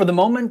 For the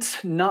moment,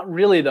 not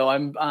really though.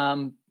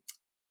 I'm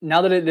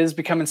now that it is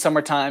becoming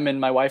summertime and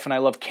my wife and I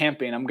love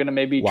camping, I'm going to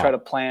maybe try to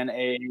plan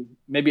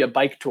a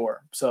bike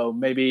tour. So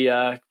maybe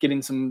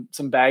getting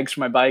some bags for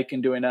my bike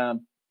and doing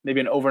maybe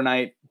an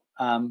overnight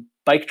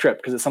bike trip,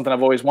 because it's something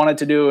I've always wanted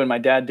to do and my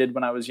dad did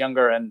when I was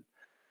younger, and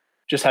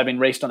just having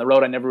raced on the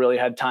road, I never really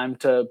had time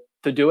to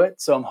do it.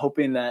 So I'm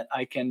hoping that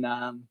I can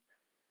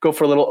go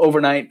for a little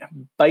overnight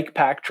bike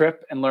pack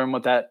trip and learn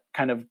what that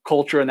kind of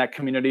culture and that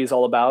community is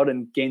all about,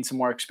 and gain some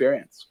more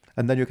experience.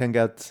 And then you can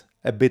get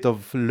a bit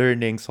of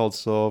learnings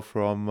also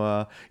from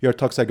your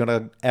talks are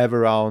gonna have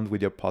around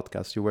with your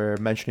podcast. You were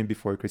mentioning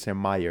before Christian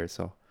Meyer,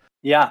 so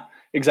yeah,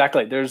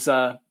 exactly. There's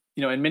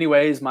in many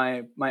ways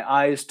my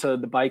eyes to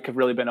the bike have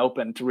really been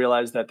open to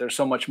realize that there's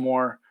so much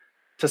more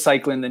to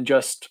cycling than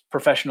just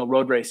professional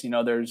road racing.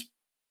 There's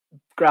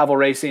gravel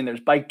racing,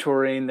 there's bike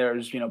touring,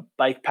 there's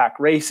bike pack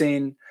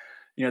racing.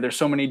 There's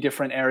so many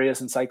different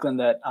areas in cycling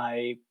that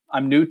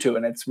I'm new to,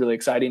 and it's really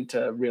exciting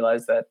to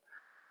realize that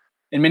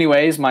in many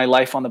ways, my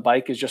life on the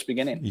bike is just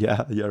beginning.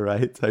 Yeah, you're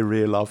right. I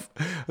really love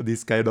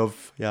this kind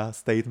of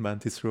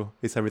statement. It's true.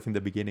 It's everything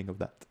the beginning of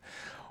that.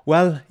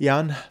 Well,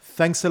 Jan,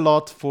 thanks a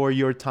lot for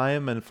your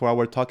time and for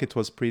our talk. It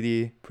was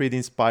pretty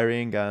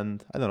inspiring,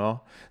 and I don't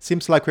know,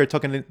 seems like we're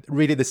talking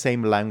really the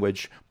same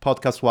language,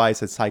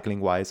 podcast-wise and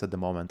cycling-wise at the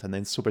moment. And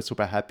I'm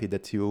super happy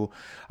that you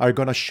are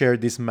gonna share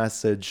this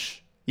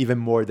message even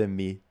more than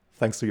me.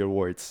 Thanks to your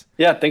words.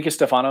 Yeah, thank you,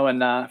 Stefano.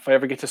 And if I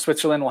ever get to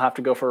Switzerland, we'll have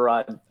to go for a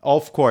ride.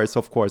 Of course,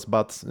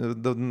 but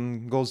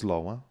go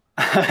slow,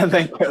 huh?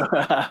 Thank you.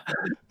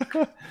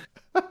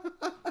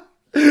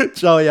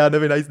 Ciao, Jan.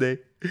 Have a nice day.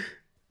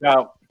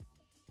 Ciao.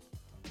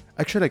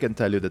 Actually, I can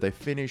tell you that I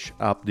finished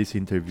up this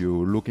interview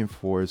looking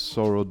for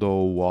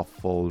sourdough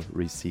waffle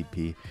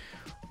recipe,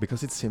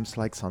 because it seems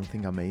like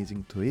something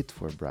amazing to eat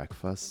for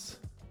breakfast.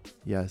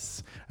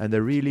 Yes, and I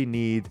really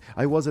need.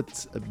 I was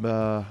at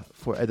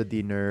a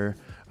dinner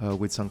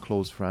with some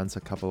close friends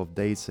a couple of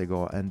days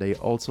ago, and they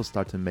also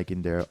started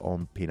making their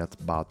own peanut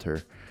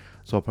butter.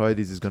 So probably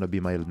this is gonna be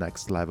my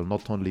next level.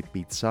 Not only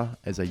pizza,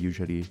 as I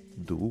usually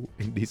do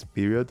in this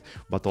period,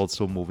 but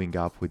also moving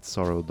up with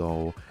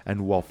sourdough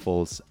and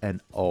waffles and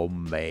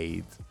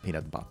homemade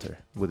peanut butter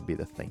would be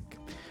the thing.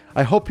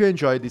 I hope you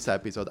enjoyed this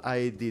episode.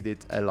 I did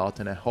it a lot,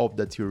 and I hope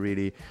that you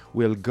really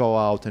will go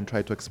out and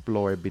try to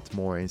explore a bit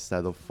more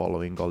instead of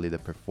following only the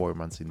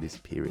performance in this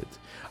period.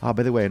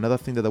 By the way, another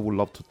thing that I would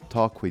love to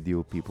talk with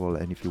you people,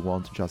 and if you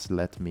want, just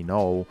let me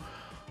know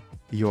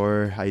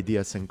your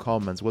ideas and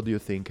comments. What do you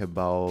think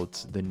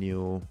about the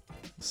new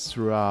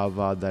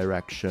Strava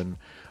direction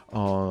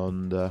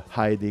on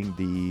hiding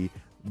the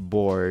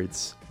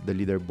boards, the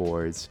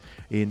leaderboards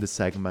in the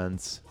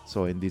segments?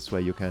 So in this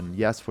way you can,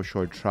 yes, for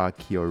sure,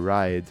 track your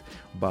ride,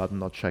 but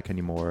not check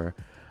anymore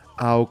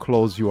how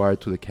close you are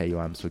to the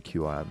KOMs or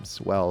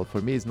QMs. Well,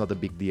 for me it's not a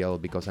big deal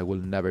because I will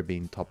never be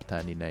in top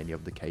 10 in any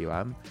of the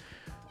KOM,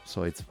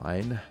 so it's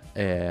fine.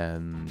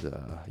 And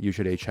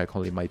usually I check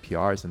only my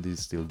PRs, and this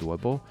is still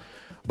doable.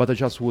 But I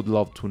just would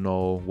love to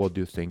know what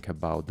do you think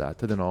about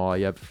that. I don't know, I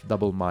have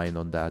double mind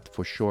on that.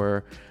 For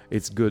sure,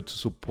 it's good to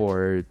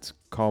support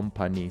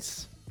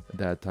companies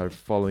that are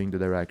following the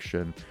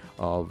direction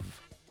of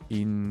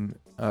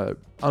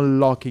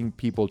unlocking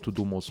people to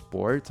do more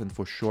sport, and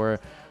for sure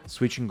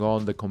switching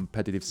on the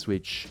competitive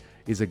switch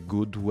is a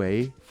good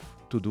way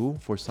to do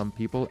for some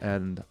people,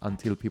 and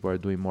until people are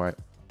doing more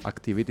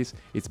activities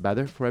it's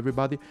better for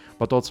everybody.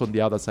 But also on the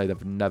other side,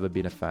 I've never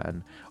been a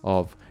fan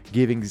of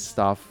giving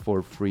stuff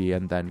for free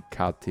and then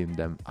cutting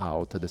them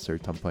out at a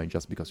certain point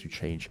just because you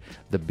change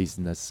the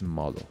business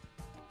model.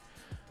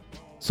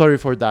 Sorry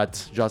for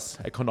that, just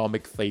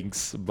economic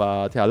things,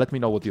 but yeah, let me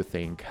know what you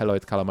think.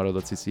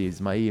 hello@calamaro.cc is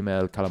my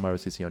email,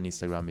 calamarocc on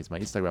Instagram is my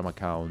Instagram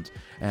account,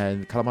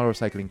 and Calamaro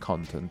Cycling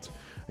Content,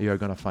 you're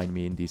gonna find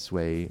me in this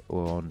way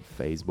on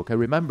Facebook. And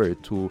remember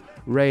to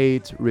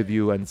rate,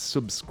 review, and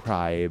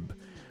subscribe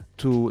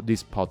to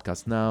this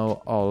podcast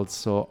now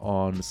also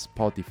on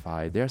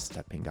Spotify. They're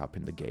stepping up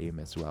in the game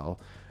as well,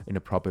 in a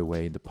proper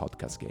way in the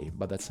podcast game,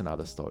 but that's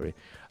another story.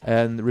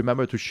 And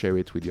remember to share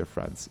it with your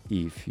friends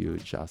if you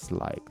just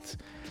liked.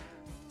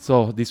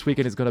 So this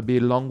weekend is gonna be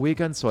a long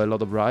weekend, so a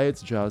lot of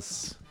rides.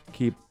 Just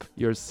keep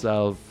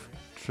yourself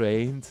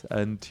trained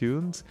and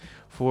tuned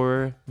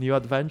for new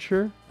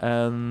adventure,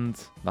 and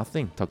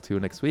nothing. Talk to you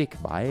next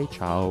week. Bye.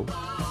 Ciao.